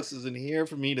course, Alex isn't here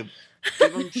for me to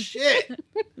give him shit.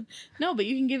 No, but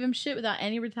you can give him shit without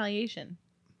any retaliation.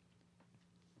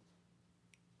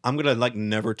 I'm gonna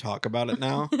never talk about it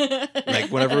now.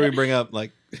 Whenever we bring up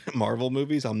Marvel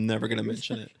movies, I'm never gonna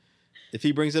mention it. If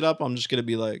he brings it up, I'm just gonna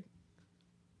be like,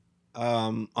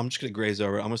 I'm just gonna graze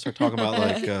over it. I'm gonna start talking about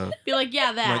Be like,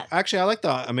 yeah, that. actually, I like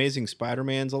the Amazing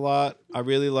Spider-Mans a lot. I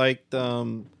really liked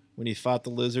when he fought the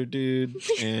lizard dude,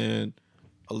 and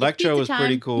Electro was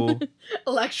pretty cool.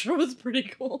 Electro was pretty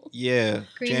cool. Yeah,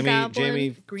 Green Goblin.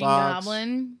 Jamie Green Foxx,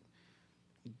 Goblin.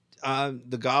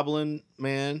 the Goblin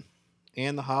Man,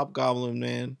 and the Hobgoblin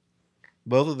Man.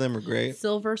 Both of them are great.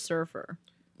 Silver Surfer.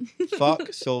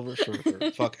 Fuck Silver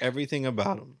Surfer. Fuck everything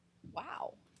about him.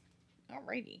 Wow.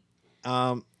 Alrighty.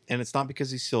 And it's not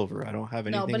because he's silver. I don't have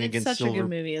anything No, but it's against such silver. a good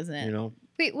movie, isn't it?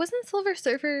 Wait, wasn't Silver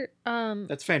Surfer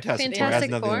That's Fantastic Four. It has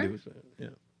Fantastic nothing Four? to do with it. Yeah.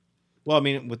 Well, I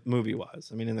mean, with movie wise,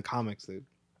 I mean, in the comics, they.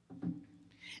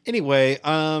 Anyway,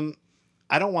 I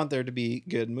don't want there to be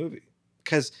good movie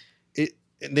because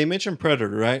they mentioned Predator,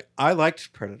 right? I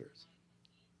liked Predators.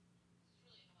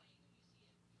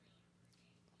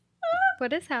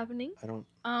 What is happening? I don't.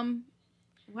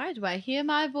 Why do I hear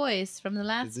my voice from the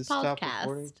last Did this stop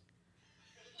recording? podcast?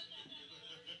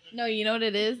 No, you know what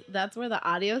it is? That's where the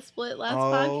audio split last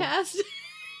Oh. podcast.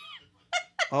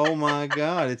 Oh my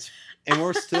god! And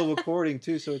we're still recording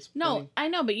too, so it's No, funny. I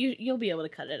know, but you'll be able to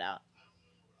cut it out.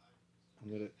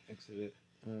 I'm gonna exit it.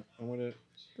 I'm gonna.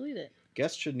 Delete it.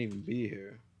 Guest shouldn't even be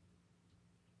here.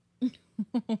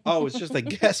 Oh, it's just the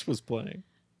guest was playing.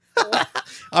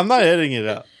 I'm not editing it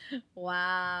out.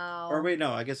 Wow. Or wait,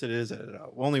 no, I guess it is edited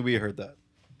out. Only we heard that.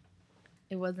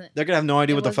 It wasn't. They're gonna have no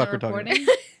idea it what the fuck we're wasn't talking recording?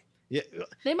 about. Yeah,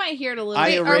 They might hear it a little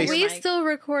I bit. Wait, are erased- we Mike. still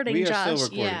recording, we are Josh? still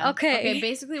recording. Yeah. Okay.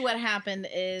 Basically, what happened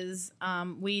is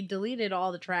we deleted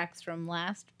all the tracks from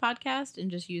last podcast and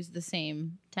just used the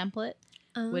same template,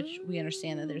 which we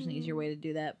understand that there's an easier way to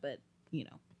do that, but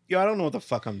Yeah, I don't know what the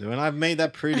fuck I'm doing. I've made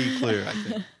that pretty clear, I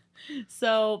think.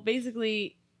 So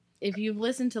basically, if you've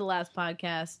listened to the last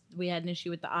podcast, we had an issue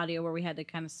with the audio where we had to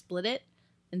kind of split it.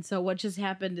 And so what just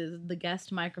happened is the guest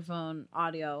microphone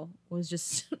audio was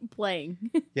just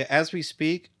playing. Yeah, as we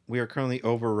speak, we are currently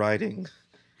overriding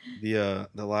the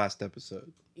last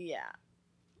episode. Yeah.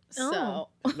 Oh.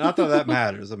 So, Not that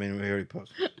matters. I mean, we already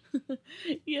posted.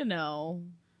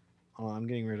 Oh, I'm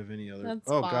getting rid of any other. That's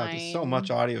oh god, there's so fine.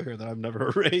 much audio here that I've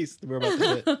never erased. We're about to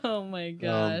hit. Oh my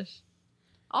gosh.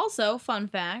 Also, fun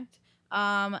fact,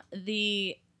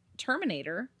 the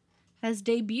Terminator has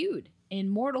debuted in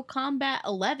Mortal Kombat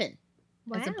 11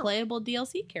 as a Wow. playable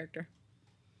DLC character.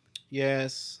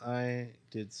 Yes, I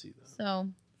did see that. So,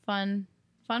 fun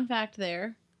fact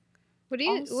there. What do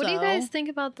you Also- guys think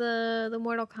about the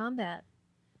Mortal Kombat?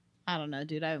 I don't know,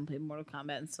 dude. I haven't played Mortal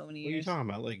Kombat in so many What are you years. talking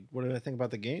about? Like, what did I think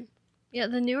about the game? Yeah,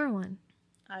 the newer one.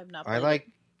 I have not played I it. like,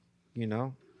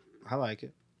 I like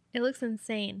it. It looks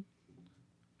insane.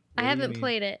 What I do you haven't mean?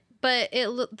 played it, but it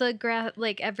the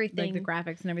like everything the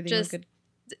graphics and everything just look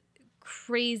good.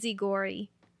 crazy gory.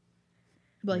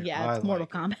 But Yeah, yeah, I it's Mortal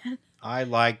like Kombat. I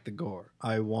like the gore.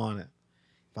 I want it.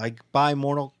 If I buy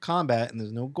Mortal Kombat and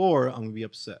there's no gore, I'm gonna be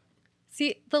upset.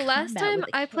 See, the last Combat time with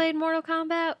a I K. played Mortal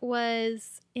Kombat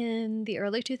was in the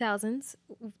early 2000s,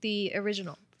 the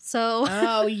original. So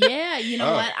Oh yeah, you know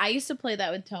Oh. what? I used to play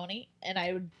that with Tony, and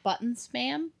I would button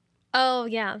spam Oh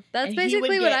yeah, that's And he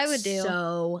basically what get I would do.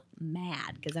 So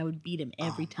mad because I would beat him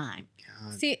every time.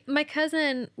 See, my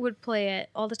cousin would play it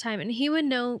all the time, and he would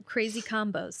know crazy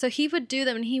combos. So he would do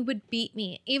them, and he would beat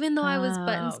me, even though I was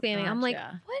button Oh, spamming. I'm like,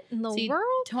 gotcha. what in the See, world?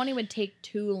 Tony would take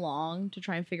too long to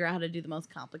try and figure out how to do the most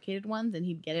complicated ones, and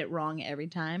he'd get it wrong every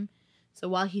time. So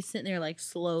while he's sitting there like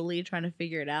slowly trying to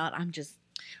figure it out, I'm just.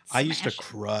 I used to smashing.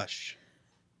 crush.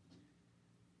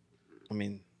 I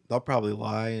mean, they'll probably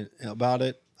lie about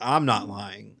it. I'm not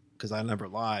lying because I never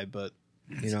lie, but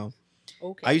you know,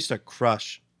 Okay. I used to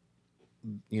crush,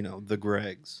 you know, the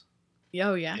Gregs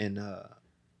Oh yeah. in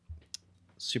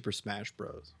Super Smash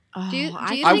Bros. Oh, Do you I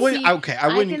think wouldn't. Okay, I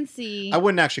can wouldn't. see. I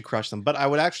wouldn't actually crush them, but I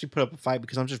would actually put up a fight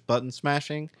because I'm just button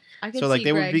smashing. I can so, like, see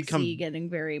they would Greg become- C getting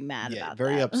very mad Yeah, about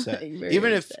very that. upset. Very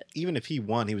even upset. if he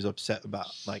won, he was upset about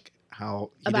like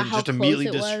how he About didn't how just close immediately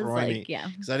it was, destroy like, me. yeah.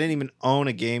 Because I didn't even own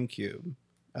a GameCube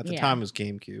at the Yeah. time. It was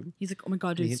GameCube. He's like, oh my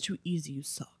god, dude, He- it's too easy. You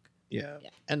suck. Yeah. Yeah.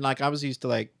 And like I was used to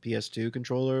like PS2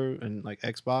 controller and like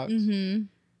Xbox. Mm-hmm.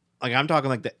 Like I'm talking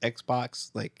like the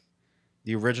Xbox, like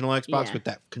the original Xbox Yeah. with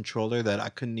that controller that I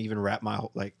couldn't even wrap my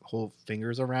whole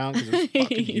fingers around because it was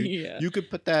fucking huge. Yeah. You could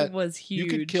put that. It was You huge.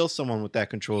 could kill someone with that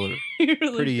controller Really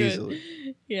pretty good.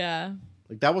 easily. Yeah.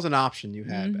 Like that was an option you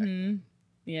had back then. Mhm.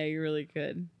 Yeah, you really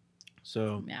could.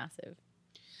 So Massive.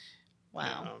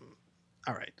 Wow.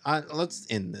 all right, let's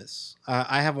end this.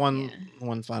 I have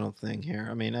one final thing here.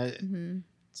 I mean, Mm-hmm.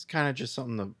 it's kind of just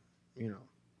something to, you know.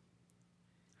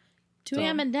 2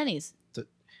 a.m. at Denny's.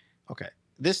 Okay,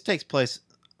 this takes place,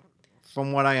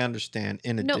 from what I understand,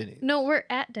 in a No, Denny's. no, we're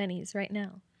at Denny's right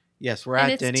now. Yes, we're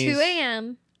And at it's Denny's. 2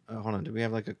 a.m. Hold on, do we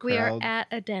have like a We are crowd? at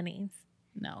a Denny's.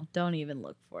 No, don't even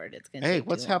look for it. It's gonna. Hey, take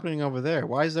what's too long. happening over there?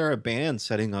 Why is there a band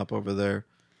setting up over there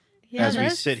Yeah, as we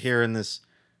that's- sit here in this,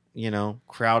 you know,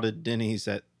 crowded Denny's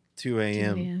at 2 2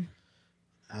 a.m.?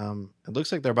 It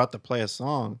looks like they're about to play a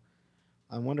song.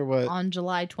 I wonder what. On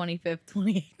July 25th,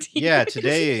 2018. Yeah,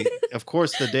 today, of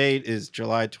course, the date is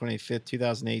July 25th,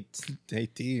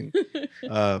 2018.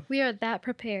 We are that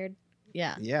prepared.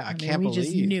 Yeah. Yeah, I mean, can't we believe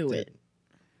just knew that- it.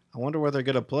 I wonder where they're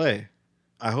gonna play.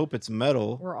 I hope it's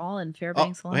metal. We're all in Oh,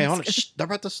 Fairbanks. hey, hold on. Alaska. Shh, they're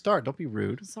about to start. Don't be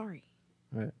rude. Sorry.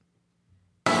 All right.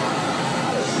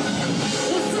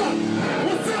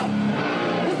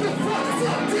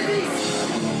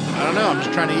 I don't know. I'm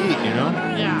just trying to eat, you know?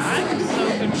 Yeah, I'm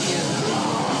so confused.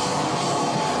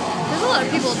 There's a lot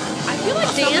of people. I feel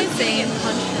like Dancing. someone's getting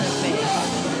punched in the face.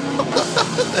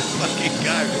 That fucking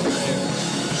guy right there.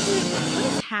 What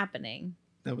is happening?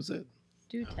 That was it.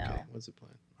 Do tell. Okay, what's the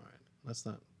plan? All right. Let's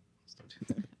not do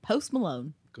that. Post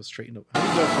Malone. Go straight into. How do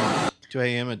you go from 2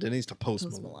 a.m. at Denny's to Post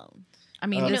Post Malone? Malone. I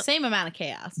mean, Uh, the No. same amount of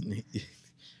chaos.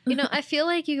 You know, I feel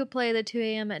like you could play the 2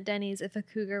 a.m. at Denny's if a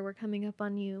cougar were coming up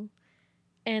on you,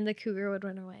 and the cougar would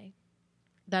run away.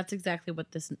 That's exactly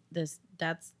what this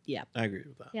that's yeah. I agree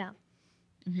with that. Yeah.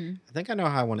 Mm-hmm. I think I know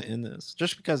how I want to end this.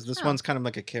 Just because this Oh. one's kind of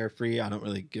like a carefree, I don't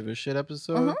really give a shit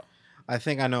episode. Uh-huh. I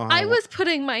think I know how I was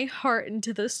putting my heart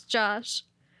into this, Josh.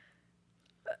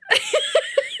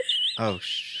 Oh,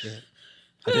 shit.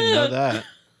 I didn't know that.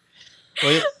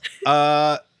 Well,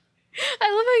 I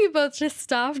love how you both just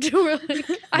stopped. We're like,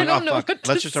 I don't know fuck. what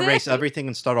to Let's just say. erase everything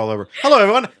and start all over. Hello,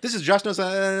 everyone. This is Josh Knows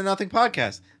Nothing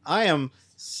podcast. I am.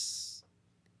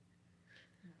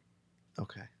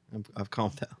 Okay, I've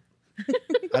calmed down.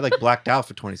 I like blacked out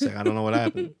for 20 seconds. I don't know what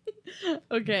happened.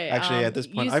 Okay. Actually, at this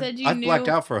point, you said you I've blacked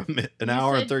knew- out for an you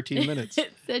hour and said- 13 minutes.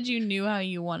 It said you knew how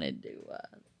you wanted to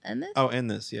end this. Oh, end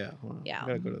this, yeah. Hold on. Yeah. I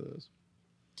gotta go to those.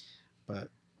 But,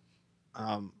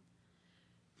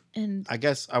 And I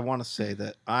guess I want to say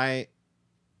that I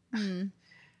hmm,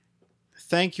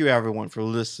 thank you everyone for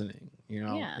listening. You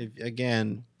know, Yeah.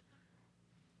 again,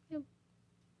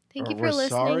 Thank you we're for listening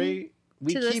sorry.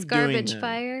 We to this keep doing garbage that.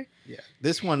 fire. Yeah,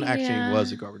 this one actually Yeah.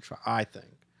 was a garbage fire, I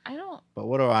think. I don't But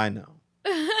what do I know?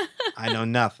 I know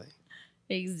nothing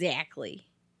exactly.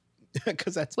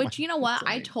 because that's. Which you know what?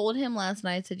 that's I me. told him last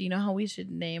night. I said, "You know how we should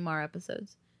name our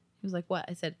episodes?" He was like, "What?"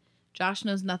 I said, "Josh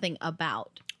knows nothing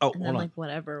about." Oh, And hold then on. like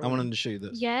whatever. I wanted to show you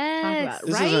this. Yes. about,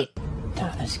 This right? isn't.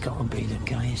 That has got to be the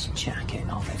gayest jacket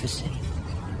I've ever seen.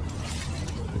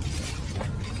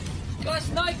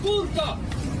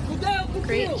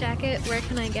 Great jacket. Where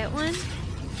can I get one?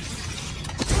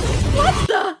 What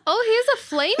the? Oh, he's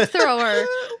a flamethrower.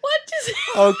 What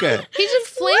just? Okay, He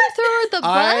just flamethrowered the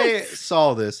I bus.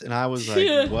 saw this and I was like,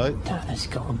 Yeah. "What?" That has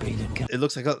got to be the gay. It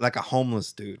looks like a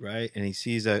homeless dude, right? And he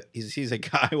sees a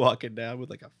guy walking down with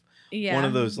like a Yeah. one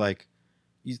of those like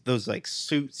those like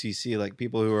suits you see like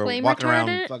people who are Flame walking around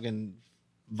retardant? fucking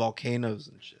volcanoes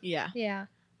and shit. Yeah. Yeah.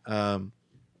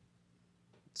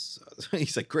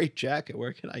 He's like, great jacket.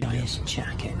 Where can I get Guyest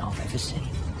jacket I've ever seen.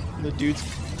 it? The dude's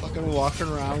fucking walking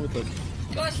around with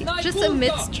a. Just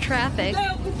amidst traffic.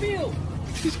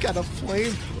 He's got a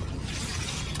flame.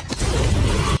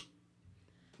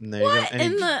 And there What you go. And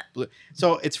in he the- blew-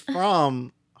 So it's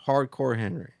from Hardcore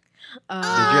Henry. Oh, Did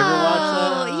you ever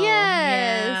watch that? Oh,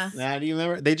 yes. Nah, do you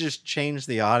remember? They just changed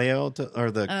the audio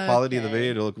or the quality of the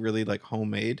video to look really like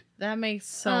homemade. That makes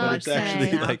so But much it's actually,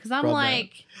 sense now. like, Because I'm from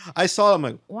like, I saw him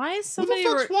like, why is who the somebody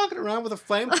fuck's walking around with a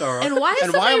flamethrower? and why is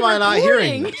and why somebody am I not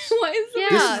hearing recording? this? Why is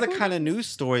somebody This is the recording? kind of news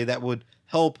story that would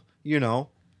help,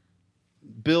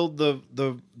 build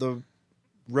the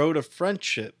road of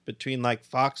friendship between like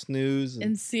Fox News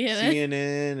And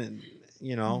CNN. and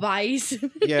Vice.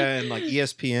 yeah, and like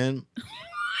ESPN.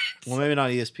 Well, maybe not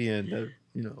ESPN.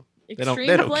 They don't. Extreme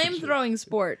They don't flame throwing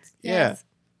sports. Yeah. Yes.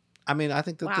 I mean, I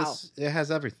think that Wow. it has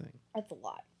everything. That's a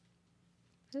lot.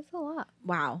 That's a lot.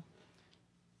 Wow.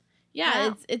 Yeah,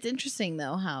 Wow. it's interesting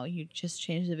though how you just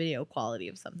change the video quality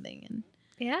of something and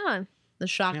Yeah. the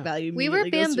shock Yeah. value. We were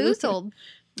immediately goes through. bamboozled.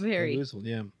 Very. Bamboozled,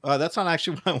 yeah. That's not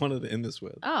actually what I wanted to end this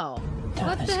with. Oh. That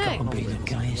What has the heck? got to be the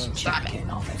gayest jacket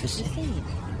I've ever seen.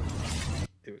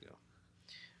 Here we go.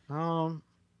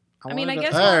 I mean, I wanted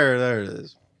guess to- there it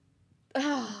is.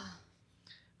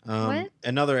 What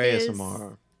Another is-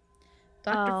 ASMR.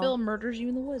 Dr. Oh. Phil murders you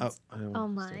in the woods. Oh, I don't Oh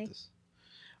wanna start my.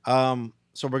 this.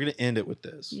 So we're gonna end it with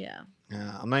this. Yeah.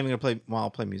 I'm not even gonna play. Well,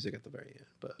 I'll play music at the very end,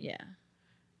 but Yeah.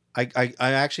 I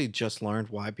actually just learned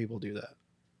why people do that.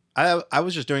 I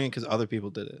was just doing it because other people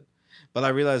did it, but I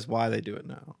realized why they do it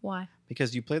now. Why?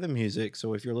 Because you play the music,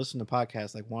 so if you're listening to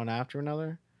podcasts like one after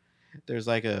another, there's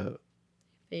like a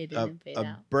Fade in and fade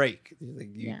out. break. Like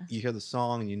Yeah. you hear the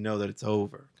song and you know that it's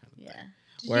over. Kind of Yeah. thing.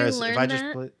 Did Whereas you learn if I just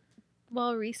that play,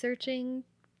 while researching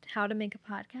how to make a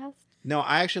podcast no,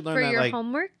 I actually learned for that your like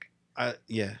homework?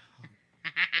 yeah.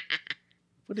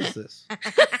 What is this?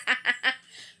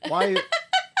 Why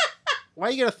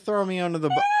you gotta throw me under the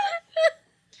bus?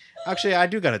 Actually, I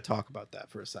do gotta talk about that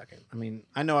for a second. I mean,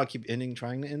 I know I keep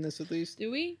trying to end this at least.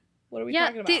 Do we? What are we Yeah,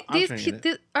 talking about? I'm trying to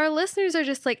get our listeners are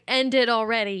just like, end it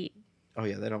already. Oh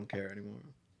yeah, they don't care anymore.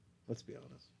 Let's be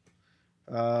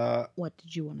honest. What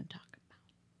did you want to talk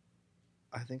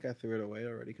about? I think I threw it away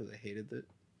already because I hated it.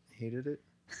 Hated it.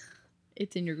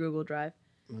 It's in your Google Drive.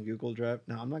 My Google Drive.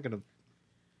 No, I'm not gonna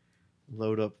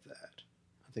load up that.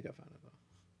 I think I found it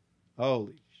though.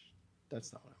 Holy,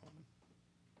 that's not what I wanted.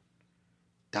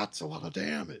 That's a lot of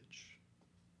damage.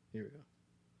 Here we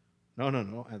go.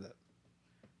 No, add that.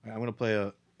 All right, I'm gonna play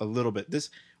a little bit.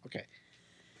 Okay.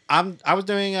 I was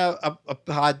doing a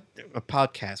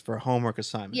podcast for a homework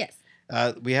assignment. Yes.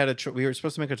 We had we were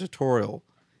supposed to make a tutorial,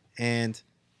 and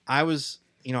I was,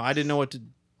 I didn't know what to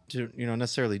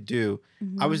necessarily do.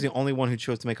 I was the only one who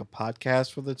chose to make a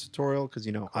podcast for the tutorial because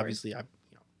obviously I'm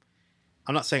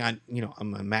not saying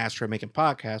I'm a master at making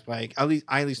podcasts, but I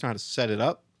at least know how to set it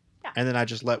up, and then I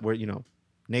just let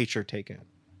nature take it.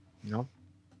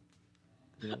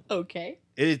 Okay.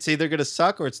 It's either gonna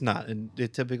suck or it's not, and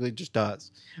it typically just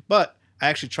does. But I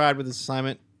actually tried with this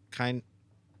assignment.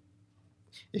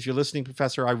 If you're listening,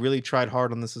 Professor, I really tried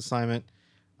hard on this assignment.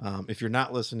 If you're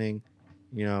not listening,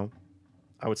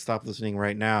 I would stop listening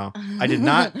right now. I did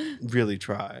not really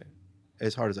try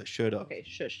as hard as I should have. Okay,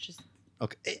 shush. Just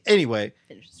Okay. Anyway,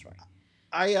 finish the story.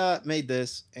 I made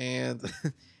this, and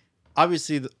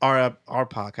obviously our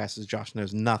podcast is Josh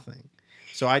Knows Nothing.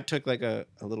 So I took like a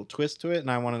little twist to it,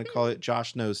 and I wanted to call it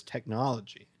Josh Knows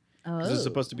Technology. Because it's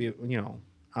supposed to be,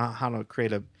 how to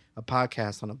create a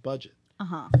podcast on a budget.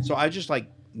 Uh-huh. So I just like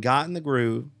got in the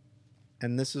groove,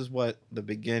 and this is what the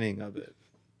beginning of it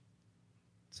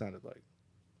sounded like.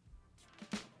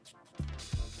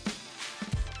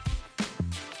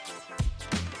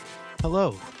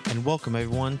 Hello, and welcome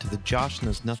everyone to the Josh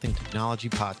Knows Nothing Technology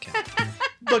Podcast.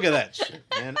 Look at that shit,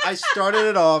 man. I started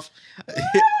it off,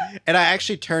 and I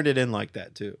actually turned it in like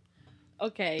that too.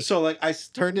 Okay. So like I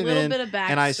turned it Little in, bit of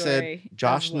and I said, backstory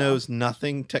Josh as well. Knows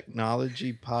Nothing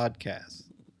Technology Podcast.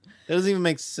 That doesn't even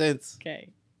make sense. Okay.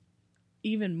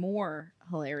 Even more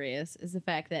hilarious is the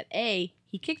fact that A,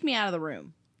 he kicked me out of the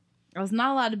room. I was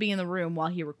not allowed to be in the room while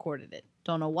he recorded it.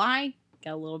 Don't know why.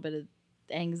 Got a little bit of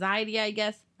anxiety, I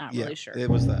guess. Not really sure. It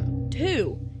was that.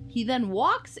 2, he then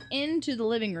walks into the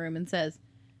living room and says, "Do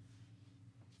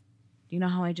you know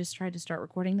how I just tried to start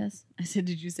recording this?" I said,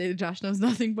 "Did you say the Josh Knows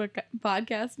Nothing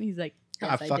podcast?" And he's like, "Yes,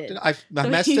 I I fucked did." it. I So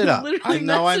messed he it up. I literally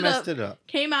know I messed messed it up.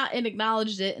 Came out and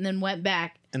acknowledged it and then went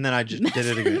back And then I just did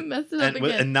it again. Messed it up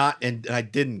again. And I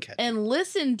didn't catch it. and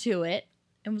listened to it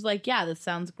and was like, "Yeah, this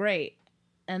sounds great."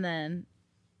 And then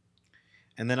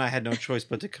And then I had no choice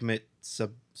but to commit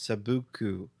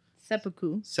seppuku.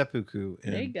 Seppuku.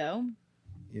 And, There you go.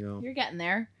 You know, You're getting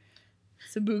there.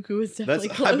 Seppuku is definitely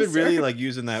that's. closer. I've been really like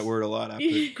using that word a lot after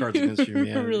Cards Against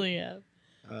Humanity. You really have.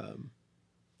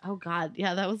 Oh God,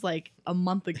 yeah, that was like a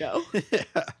month ago.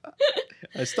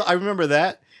 I remember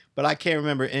that, but I can't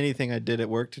remember anything I did at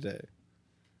work today.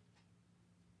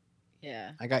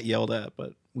 Yeah. I got yelled at,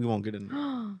 but we won't get into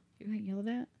it. You got yelled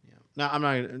at? Yeah. No, I'm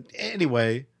not.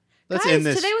 Anyway, let's Guys, end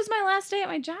this. today was my last day at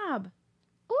my job.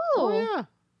 Ooh. Oh, yeah.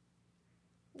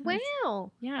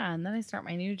 Wow. Yeah, and then I start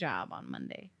my new job on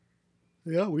Monday.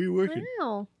 Yeah, we working.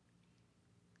 Wow.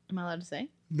 Am I allowed to say?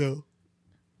 No.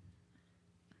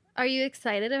 Are you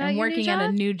excited about I'm your working new job? at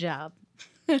a new job.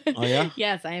 Oh, yeah?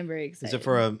 Yes, I am very excited. Is it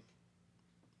for a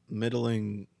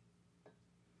middling?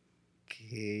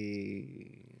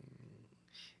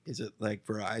 Is it like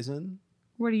Verizon?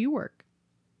 Where do you work?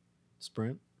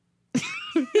 Sprint?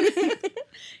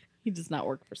 He does not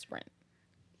work for Sprint.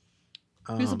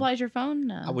 Who Um, supplies your phone?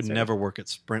 No, I would sorry. never work at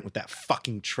Sprint with that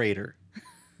fucking traitor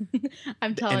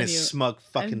I'm telling in you. his smug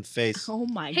fucking face. Oh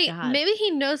my Hey, God. maybe he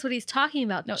knows what he's talking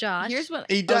about, No, Josh. Here's what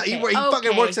He does. Okay, He fucking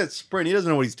okay. works at Sprint. He doesn't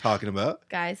know what he's talking about.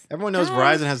 Guys. Everyone knows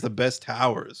Guys. Verizon has the best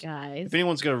towers. Guys. If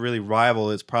anyone's gonna really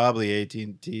rival, it's probably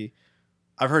AT&T.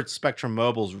 I've heard Spectrum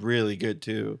Mobile's really good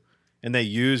too, and they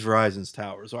use Verizon's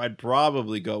towers. So I'd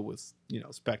probably go with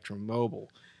Spectrum Mobile.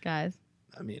 Guys.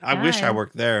 I mean, I wish I Guys.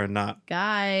 worked there and not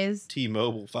Guys.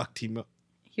 T-Mobile. Fuck T-Mobile.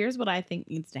 Here's what I think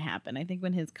needs to happen. I think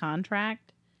when his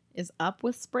contract is up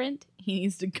with Sprint, he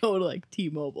needs to go to like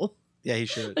T-Mobile. Yeah, he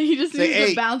should. He just Say, needs "Hey."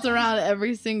 to bounce around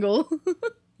every single.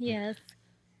 Yes.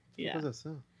 Yeah. What was that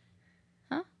sound?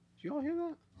 Huh? Did you all hear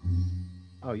that?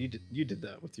 Oh, you did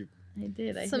that with your. I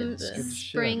did. I Some did this.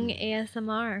 spring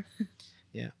ASMR.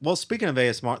 Yeah. Well, speaking of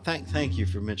ASMR, thank you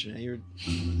for mentioning it.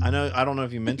 I don't know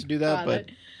if you meant to do that, God,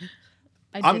 but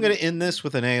I I'm going didn't. to end this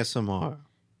with an ASMR.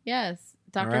 Yes.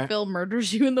 Dr. All right. Phil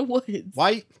murders you in the woods.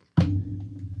 Why?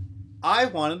 I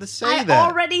wanted to say I that.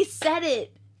 already said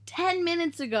it 10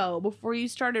 minutes ago before you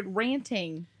started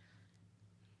ranting.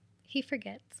 He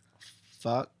forgets.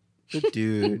 Fuck the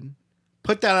dude.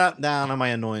 Put that down on my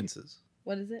annoyances.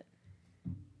 What is it?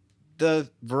 The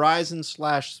Verizon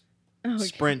 / Okay.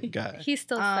 Sprint guy. He's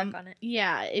still stuck on it.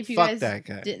 Yeah, if you Fuck guys that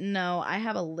guy. didn't know, I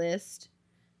have a list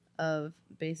of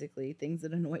basically things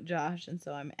that annoy Josh, and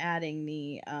so I'm adding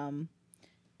the can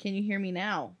you hear me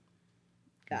now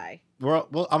guy.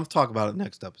 Well, I'm talking about it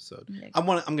next episode. Next. I'm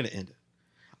gonna end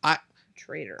it.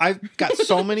 Traitor. I've got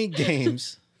so many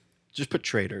games. Just put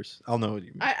traders. I'll know what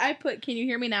you mean. I put can you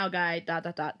hear me now guy ...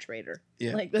 traitor.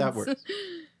 Yeah, like that that's- works.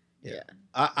 Yeah.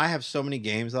 I have so many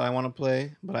games that I want to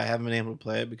play, but I haven't been able to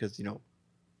play it because,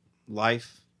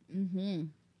 life. Mm-hmm.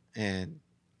 And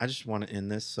I just want to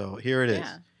end this. So here it is.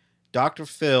 Yeah. Dr.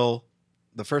 Phil,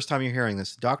 the first time you're hearing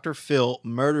this, Dr. Phil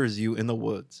murders you in the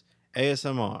woods.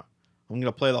 ASMR. I'm going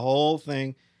to play the whole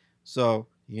thing. So,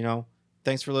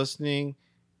 thanks for listening.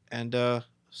 And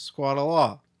squad a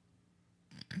law.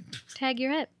 Tag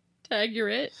your it. Tag you're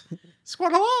it.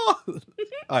 Squad a law. All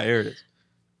right, here it is.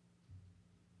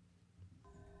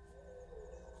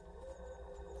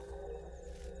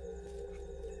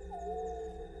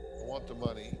 I want the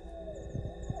money.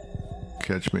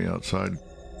 Catch me outside.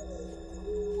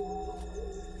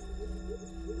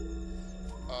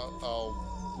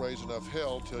 I'll raise enough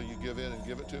hell till you give in and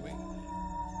give it to me.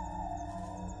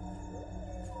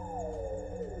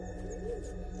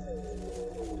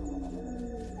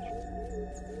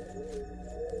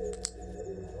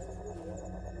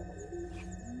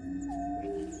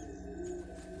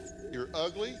 You're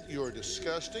ugly. You're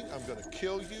disgusting. I'm going to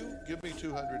kill you. Give me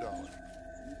 $200.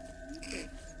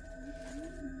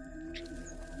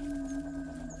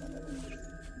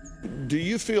 Do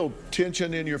you feel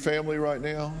tension in your family right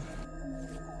now?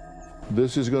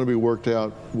 This is going to be worked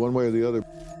out one way or the other.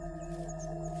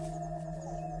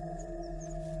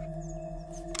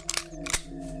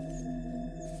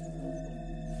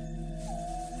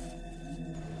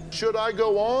 Should I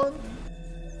go on?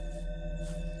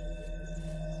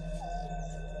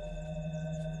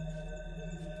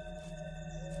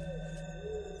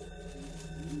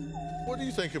 What do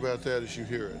you think about that as you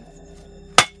hear it?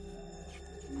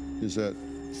 Is that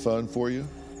fun for you?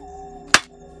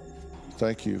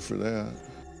 Thank you for that.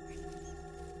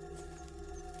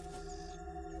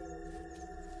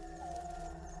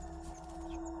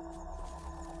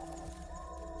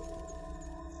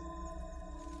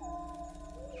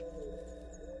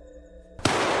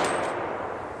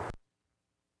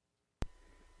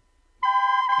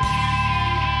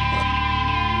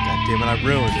 God damn it, I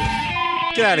ruined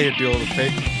it. Get out of here, do all the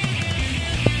fake.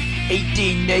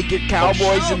 18 naked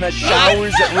cowboys in the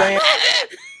showers at Ram.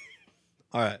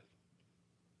 All right.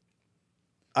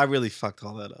 I really fucked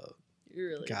all that up. You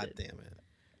really God did. damn it.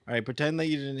 All right, pretend that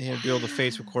you didn't hear Bill the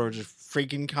face recorder. Just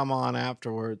freaking come on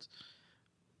afterwards.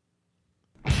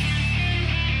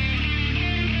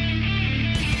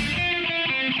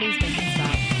 Please make it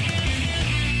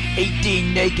stop.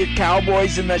 18 naked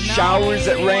cowboys in the showers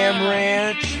at Ram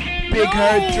Ranch. Big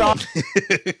herd drop.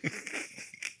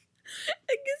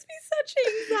 It gives me such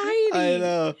anxiety. I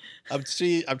know.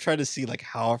 I'm trying to see like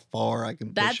how far I can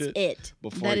push That's it it.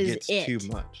 before That it is gets it. too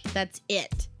much. That's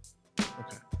it.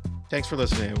 Okay. Thanks for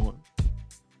listening, everyone.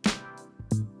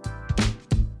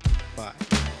 Bye.